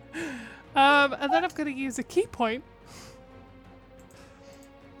 And then I'm going to use a key point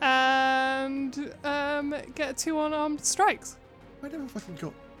and get 2 unarmed strikes. I never fucking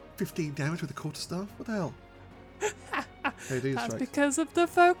got 15 damage with a quarterstaff. What the hell? Hey, do your That's strikes. because of the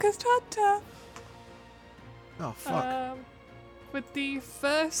focused hunter. Oh, fuck. With the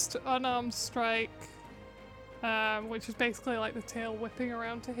first unarmed strike, which is basically like the tail whipping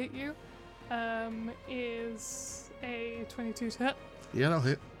around to hit you, is a 22 to hit Yeah, that'll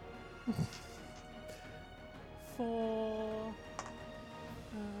hit. for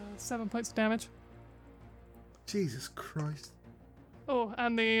 7 points of damage. Jesus Christ. Oh,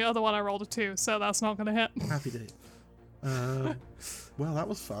 and the other one I rolled a 2, so that's not going to hit. Happy day. Well, that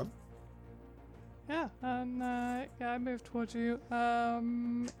was fun. Yeah, and yeah, I moved towards you.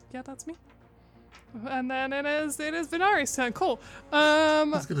 Yeah, that's me. And then it is Venari's turn. Cool. I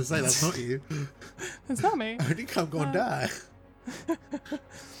was going to say, that's not you. It's not me. I think I'm going to die.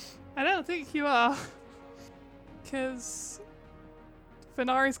 I don't think you are. Because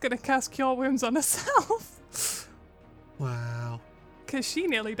Venari's going to cast Cure Wounds on herself. Wow. Because she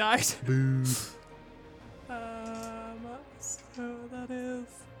nearly died. Boo. So that is...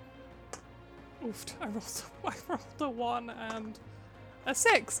 Oofed. I rolled a 1 and a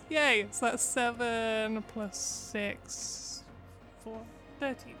 6. Yay. So that's 7 plus 6 for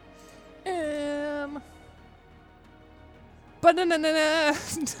 13. Banana.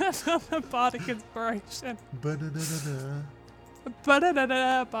 Bardic Inspiration. Ba-na-na-na-na.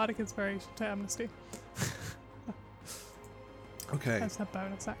 Banana. Bardic Inspiration to Amnesty. Okay, That's a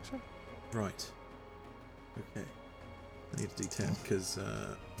bonus action. right. Okay. I need a d10 because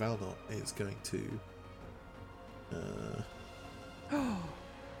Valnot is going to...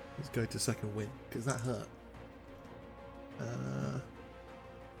 he's going to second win because that hurt.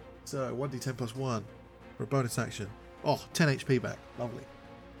 So 1d10 plus 1 for a bonus action. Oh, 10 HP back. Lovely.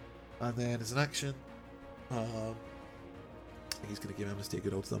 And then as an action, he's going to give Amnesty a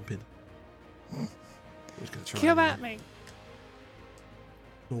good old thumping. He's going to try. Come and, at me.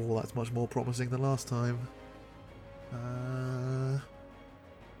 Oh, that's much more promising than last time.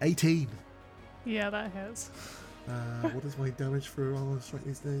 18. Yeah, that hits. What is my damage for armor strike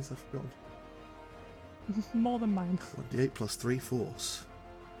these days? I've forgotten. More than mine. 1d8 plus 3 force.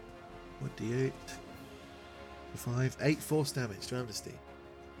 1d8. 5. 8 force damage to Amnesty.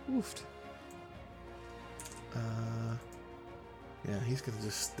 Oofed. Yeah, he's going to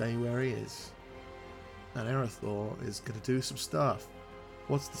just stay where he is. And Erythor is going to do some stuff.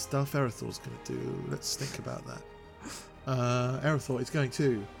 What's the stuff Erythor's going to do? Let's think about that. Erythor is going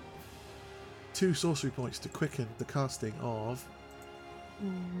to 2 sorcery points to quicken the casting of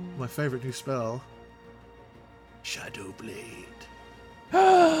my favourite new spell, Shadow Blade.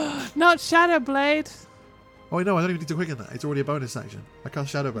 Not Shadow Blade. Oh, no, I don't even need to quicken that. It's already a bonus action. I cast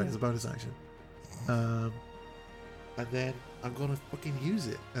Shadow Blade as a bonus action. And then I'm going to fucking use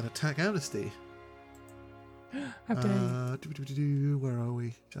it and attack Amnesty. How dare you. Where are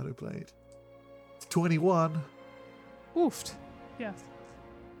we? Shadow Blade. 21. Oofed. Yes.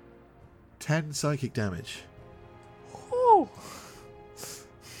 10 psychic damage. Ooh.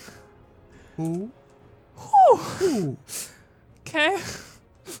 Ooh. Ooh. Ooh. Okay.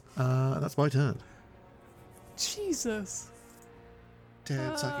 That's my turn. Jesus.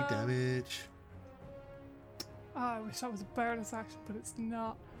 10 psychic damage. Oh, I wish that was a bonus action, but it's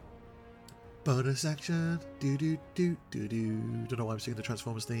not. Bonus action. Do do do do do. Don't know why I'm singing the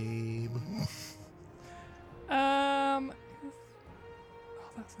Transformers theme. Oh,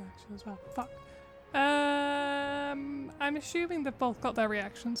 that's an action as well. Fuck. I'm assuming they've both got their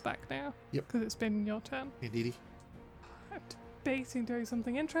reactions back now. Yep. Because it's been your turn. Indeedy. I'm debating doing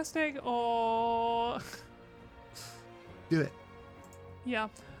something interesting or... Do it. Yeah.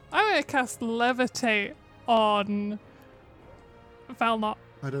 I'm going to cast Levitate on Valnot.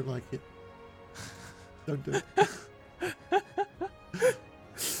 I don't like it. Don't do it.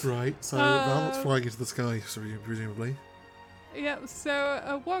 Right, so Valnot's flying into the sky, presumably. Yep,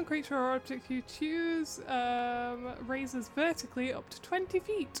 so one creature or object you choose raises vertically up to 20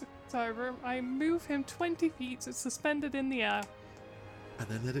 feet. So I move him 20 feet, it's suspended in the air. And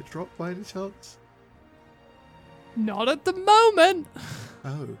then let it drop by any chance? Not at the moment!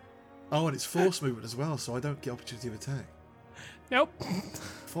 Oh. Oh, and it's force movement as well, so I don't get opportunity of attack. Nope.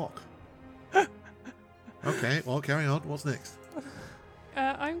 Fuck. Okay, well, carry on. What's next?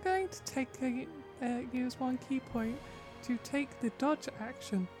 I'm going to take use one key point to take the dodge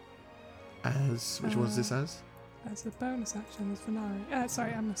action As which one's this as? as a bonus action as Venari.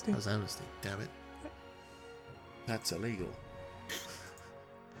 Sorry, Amnesty. As Amnesty. Damn it. That's illegal.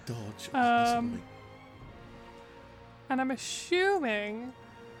 Dodge. And I'm assuming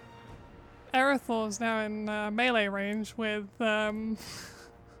Erythor's now in melee range with Venari.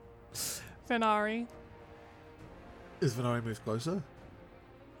 Is Venari moved closer?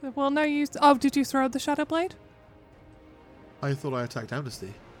 Well, no, you. Oh, did you throw the Shadow Blade? I thought I attacked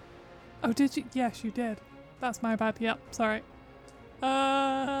Amnesty. Oh, did you? Yes, you did. That's my bad. Yep, sorry.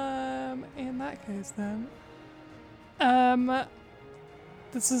 In that case, then, I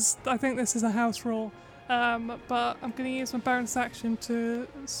think this is a house rule. But I'm going to use my bonus action to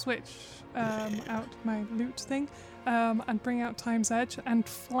switch out my loot thing, and bring out Time's Edge and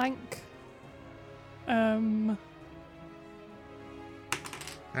flank.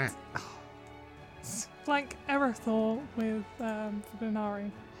 Flank Erythor with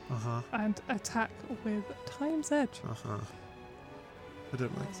Venari and attack with Time's Edge. I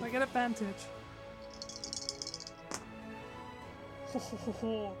don't like So I get advantage.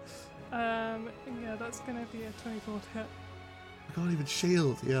 Yeah, that's gonna be a 24 to hit. I can't even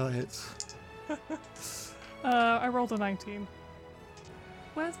shield. Yeah, that hits. I rolled a 19.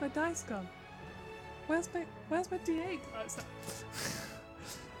 Where's my dice gone? Where's my D8? Oh, it's there.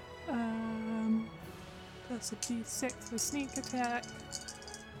 Plus a D6 for sneak attack.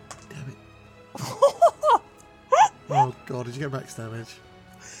 Damn it. Oh god, did you get max damage?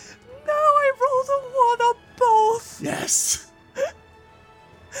 No, I rolled a 1 on both. Yes!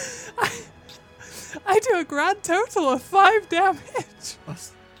 I do a grand total of 5 damage.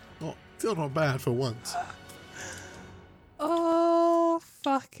 That's still not bad for once. Oh,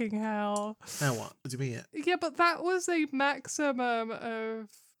 fucking hell. Now what? What do you mean it? Yeah, but that was a maximum of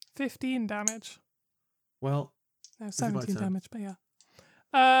 15 damage. Well, No, is it my 17 turn? damage, but yeah.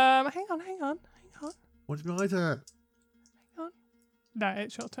 Hang on. what do you mean my turn? No,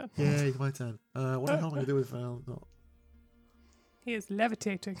 it's your turn. Yeah, it's my turn. What the hell am I going to do with Val? Not. He is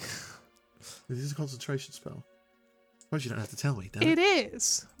levitating. This is a concentration spell. Suppose you don't have to tell me, damn It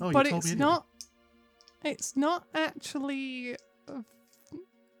is, Oh, you but told it's me anyway. not. It's not actually.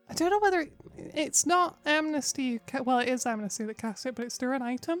 I don't know whether it's not Amnesty. Well, it is Amnesty that casts it, but it's through an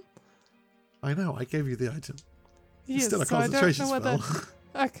item. I know, I gave you the item. It's Yes, still a so I don't concentration know whether. spell.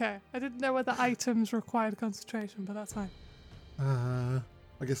 Okay, I didn't know whether items required concentration, but that's fine. I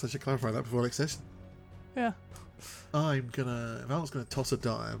guess I should clarify that before next session. Yeah. Val's gonna toss a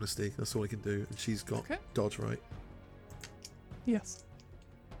dart at Amnesty. That's all I can do. And she's got Okay. dodge, right? Yes.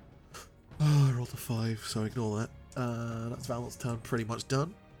 Oh, I rolled a 5, so ignore that. That's Val's turn pretty much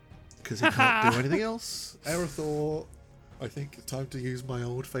done. Because he can't do anything else. Erythor, I think it's time to use my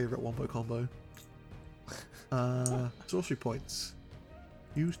old favourite wombo combo. Sorcery points.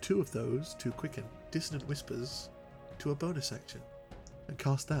 Use 2 of those to quicken Dissonant Whispers to a bonus action. And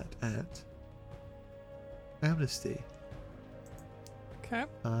cast that at Amnesty. Okay.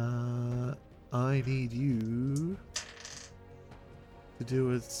 I need you to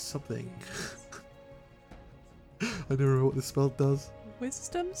do something. I don't remember what this spell does.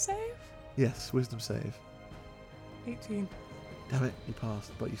 Wisdom save? Yes, wisdom save. 18. Damn it, you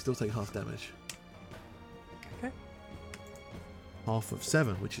passed, but you still take half damage. Okay. Half of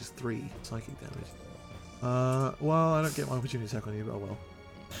 7, which is 3 psychic damage. Well, I don't get my opportunity attack on you, but oh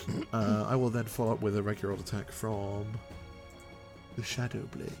well. I will then follow up with a regular old attack from the Shadow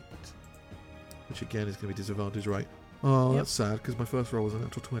Blade, which again is going to be disadvantage, right? Oh, Yep. that's sad because my first roll was a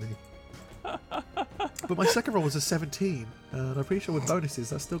natural 20. But my second roll was a 17, and I'm pretty sure with bonuses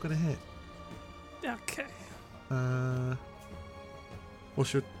that's still going to hit. Okay.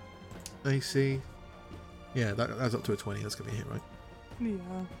 What's your AC? Yeah, that's up to a 20. That's going to be a hit, right?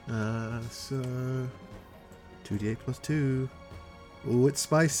 Yeah. So 2d8 plus 2. Oh, it's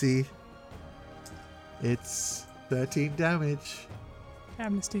spicy. It's 13 damage.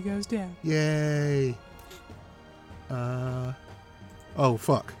 Amnesty goes down. Yay. Oh,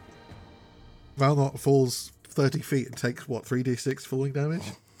 fuck. Valnot falls 30 feet and takes, what, 3d6 falling damage?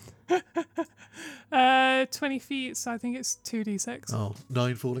 20 feet, so I think it's 2d6. Oh,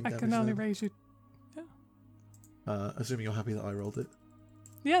 9 falling I damage. can only then. raise you. Assuming you're happy that I rolled it.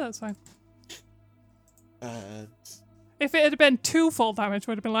 Yeah, that's fine. And If it had been 2 full damage,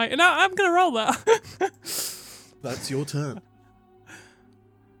 would have been like, no, I'm going to roll that. that's your turn.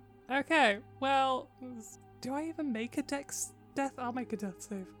 Okay, well, do I even make a death? I'll make a death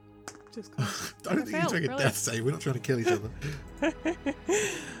save. Just 'cause. I don't think you're doing a Brilliant. death save. We're not trying to kill each other.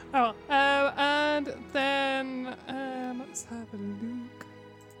 Oh, and then let's have a look.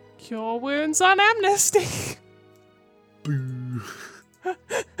 Cure wounds on Amnesty. Boo.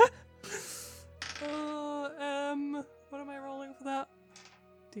 What am I rolling for that?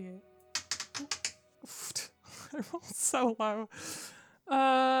 D8. I rolled so low.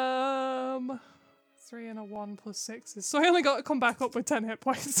 3 and a 1 plus 6. So I only got to come back up with 10 hit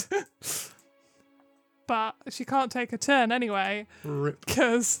points. But she can't take a turn anyway. Rip.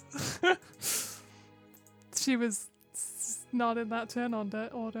 Because she was not in that turn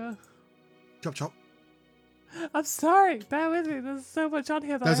order. Chop chop. I'm sorry. Bear with me. There's so much on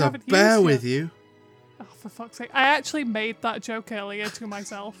here that There's I a haven't bear used with yet. you. Oh, for fuck's sake. I actually made that joke earlier to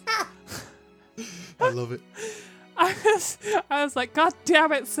myself. I love it. I was like, God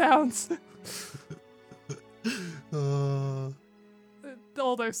damn it, sounds.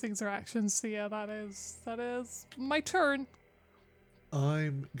 All those things are actions, so yeah, that is my turn.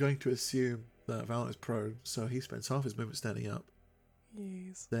 I'm going to assume that Valent is prone, so he spends half his movement standing up.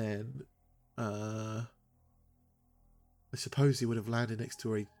 Yes. Then, I suppose he would have landed next to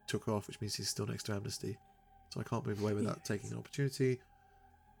where he took off, which means he's still next to Amnesty. So I can't move away without taking an opportunity.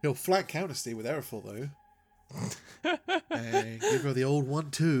 He'll flank Amnesty with Aerothor, though. And give her the old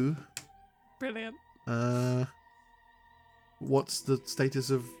 1-2. Brilliant. What's the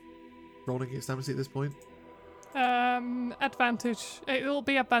status of rolling against Amnesty at this point? Advantage. It'll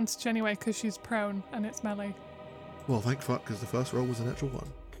be advantage anyway because she's prone and it's melee. Well, thank fuck, because the first roll was a natural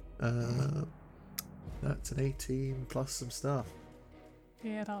 1. That's an 18 plus some stuff.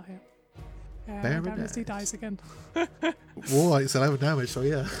 Yeah, that'll hit. Very Amnesty nice. dies again. Well, it's 11 damage, so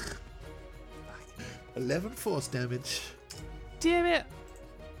yeah. 11 force damage. Damn it.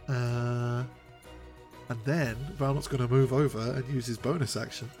 And then Valent's going to move over and use his bonus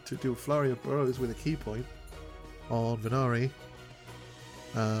action to do a flurry of blows with a key point on Venari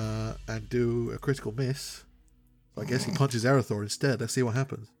and do a critical miss. So I guess he punches Aerothor instead. Let's see what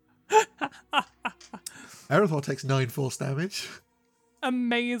happens. Aerothor takes 9 force damage.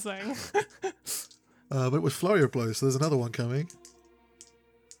 Amazing. But it was flurry of blows, so there's another one coming.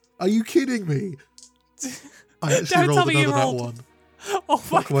 Are you kidding me? I actually Don't tell rolled me you another nat rolled. 1. Oh my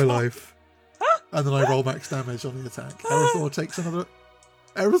Fuck my God. life. And then I roll max damage on the attack. Aerothor takes another...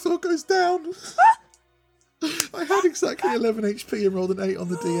 Aerothor goes down! I had exactly 11 HP and rolled an 8 on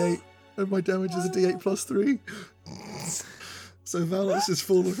the D8. And my damage is a D8 plus 3. So Valent's just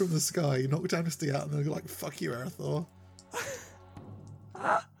fallen from the sky, knocked Amnesty out, and then like, fuck you, Aerothor.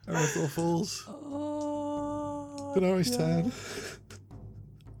 Aerothor falls. Oh, Venari's no. turn.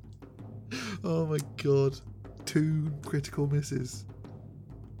 Oh my god. 2 critical misses.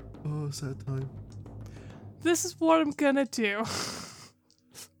 Oh, sad time. This is what I'm gonna do.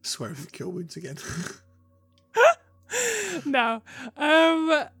 Swear if you kill wounds again. No.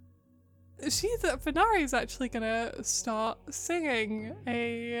 Venari's actually gonna start singing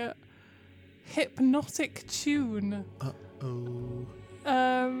a hypnotic tune. Uh-oh.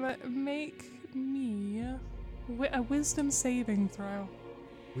 Make me a wisdom saving throw.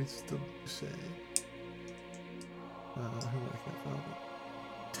 Wisdom save. How do I get Valent?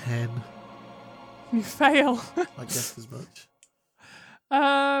 10. You fail. I guessed as much.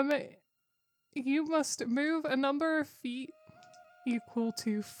 You must move a number of feet equal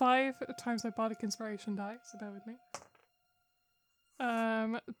to 5 times my bardic inspiration die, so bear with me.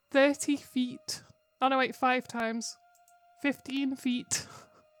 30 feet. Oh no, wait, 5 times. 15 feet.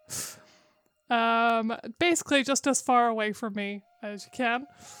 Basically just as far away from me as you can.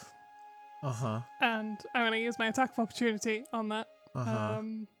 Uh-huh. And I'm going to use my attack of opportunity on that. Uh-huh.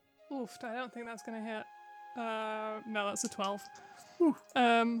 Oof, I don't think that's going to hit. No, that's a 12. Whew.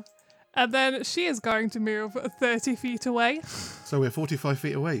 And then she is going to move 30 feet away. So we're 45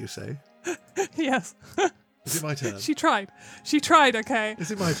 feet away, you say? Yes. Is it my turn? She tried. She tried, okay.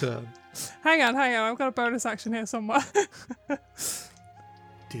 Is it my turn? Hang on. I've got a bonus action here somewhere.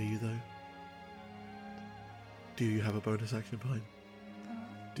 Do you, though? Do you have a bonus action behind?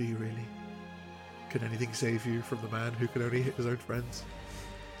 Do you really? Can anything save you from the man who can only hit his own friends?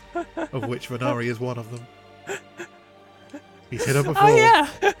 Of which Venari is one of them. He's hit her before. Oh, yeah.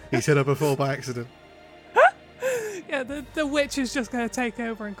 He's hit her before by accident. Yeah, the witch is just going to take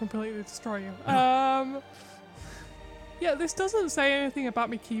over and completely destroy you. Yeah, this doesn't say anything about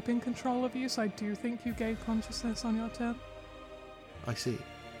me keeping control of you, so I do think you gain consciousness on your turn. I see.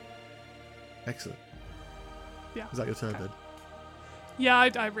 Excellent. Yeah. Is that your turn Okay. then? Yeah,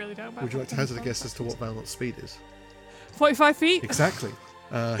 I really don't. Would you like to hazard a guess as to what Valent's speed is? 45 feet? Exactly.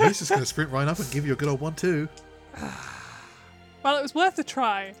 He's just going to sprint right up and give you a good old 1-2. Well, it was worth a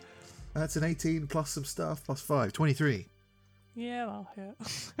try. That's an 18 plus some stuff, plus 5. 23. Yeah, that'll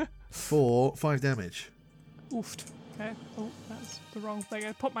hit. For 5 damage. Oofed. Okay. Oh, that's the wrong thing.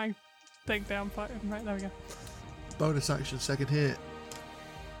 I put my thing down. Right, there we go. Bonus action, second hit.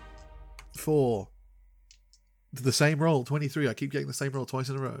 4. The same roll, 23. I keep getting the same roll twice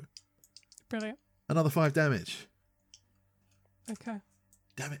in a row. Brilliant. Another 5 damage. Okay.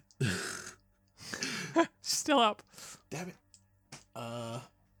 Damn it. She's still up. Damn it.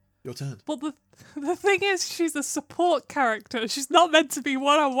 Your turn. Well, the thing is, she's a support character. She's not meant to be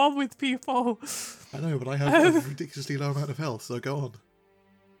one-on-one with people. I know, but I have a ridiculously low amount of health, so go on.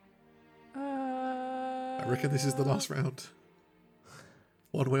 I reckon this is the last round.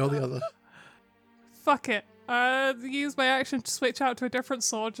 One way or the other. Fuck it. Use my action to switch out to a different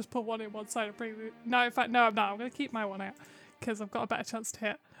sword. Just put one in one side and bring the... No, in fact, no, I'm not. I'm going to keep my one out because I've got a better chance to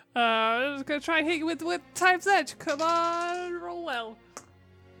hit. I'm just going to try and hit you with Time's Edge. Come on, roll well.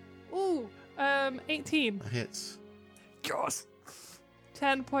 Ooh, 18. That hits. Yes.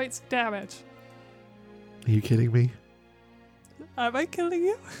 10 points of damage. Are you kidding me? Am I killing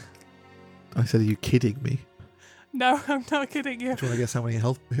you? I said, are you kidding me? No, I'm not kidding you. Do you want to guess how many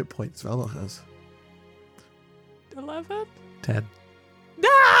hit points Valor has? 11? 10.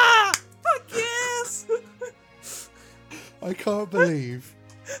 Ah! Fuck yes! I can't believe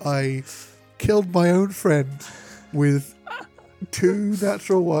I killed my own friend with 2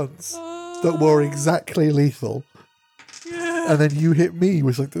 natural ones that were exactly lethal. Yeah. And then you hit me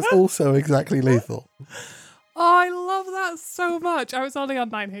with something that's also exactly lethal. Oh, I love that so much. I was only on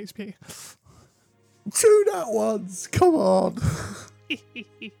 9 HP. 2 nat ones! Come on!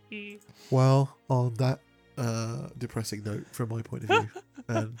 Well, on that depressing note from my point of view,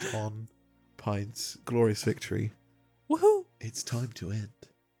 and on Pine's glorious victory, Woohoo! it's time to end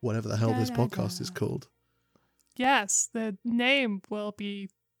whatever the hell this podcast is called. Yes, the name will be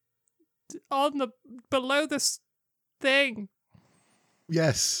on the below this thing.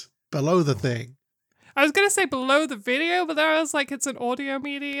 Yes, below the thing. I was gonna say below the video, but then I was like, it's an audio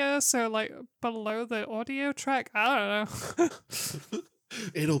media, so like below the audio track. I don't know.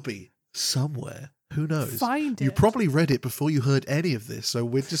 It'll be somewhere. Who knows? Find it. You probably read it before you heard any of this, so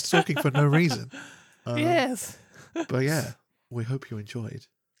we're just talking for no reason. Yes. But yeah, we hope you enjoyed.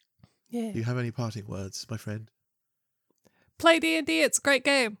 Yeah. Do you have any parting words, my friend? Play D&D. It's a great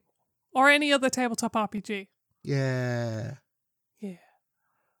game, or any other tabletop RPG. Yeah. Yeah.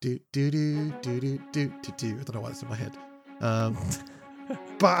 Do do do do do do do do. I don't know why that's in my head.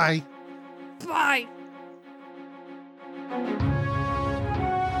 Bye. Bye.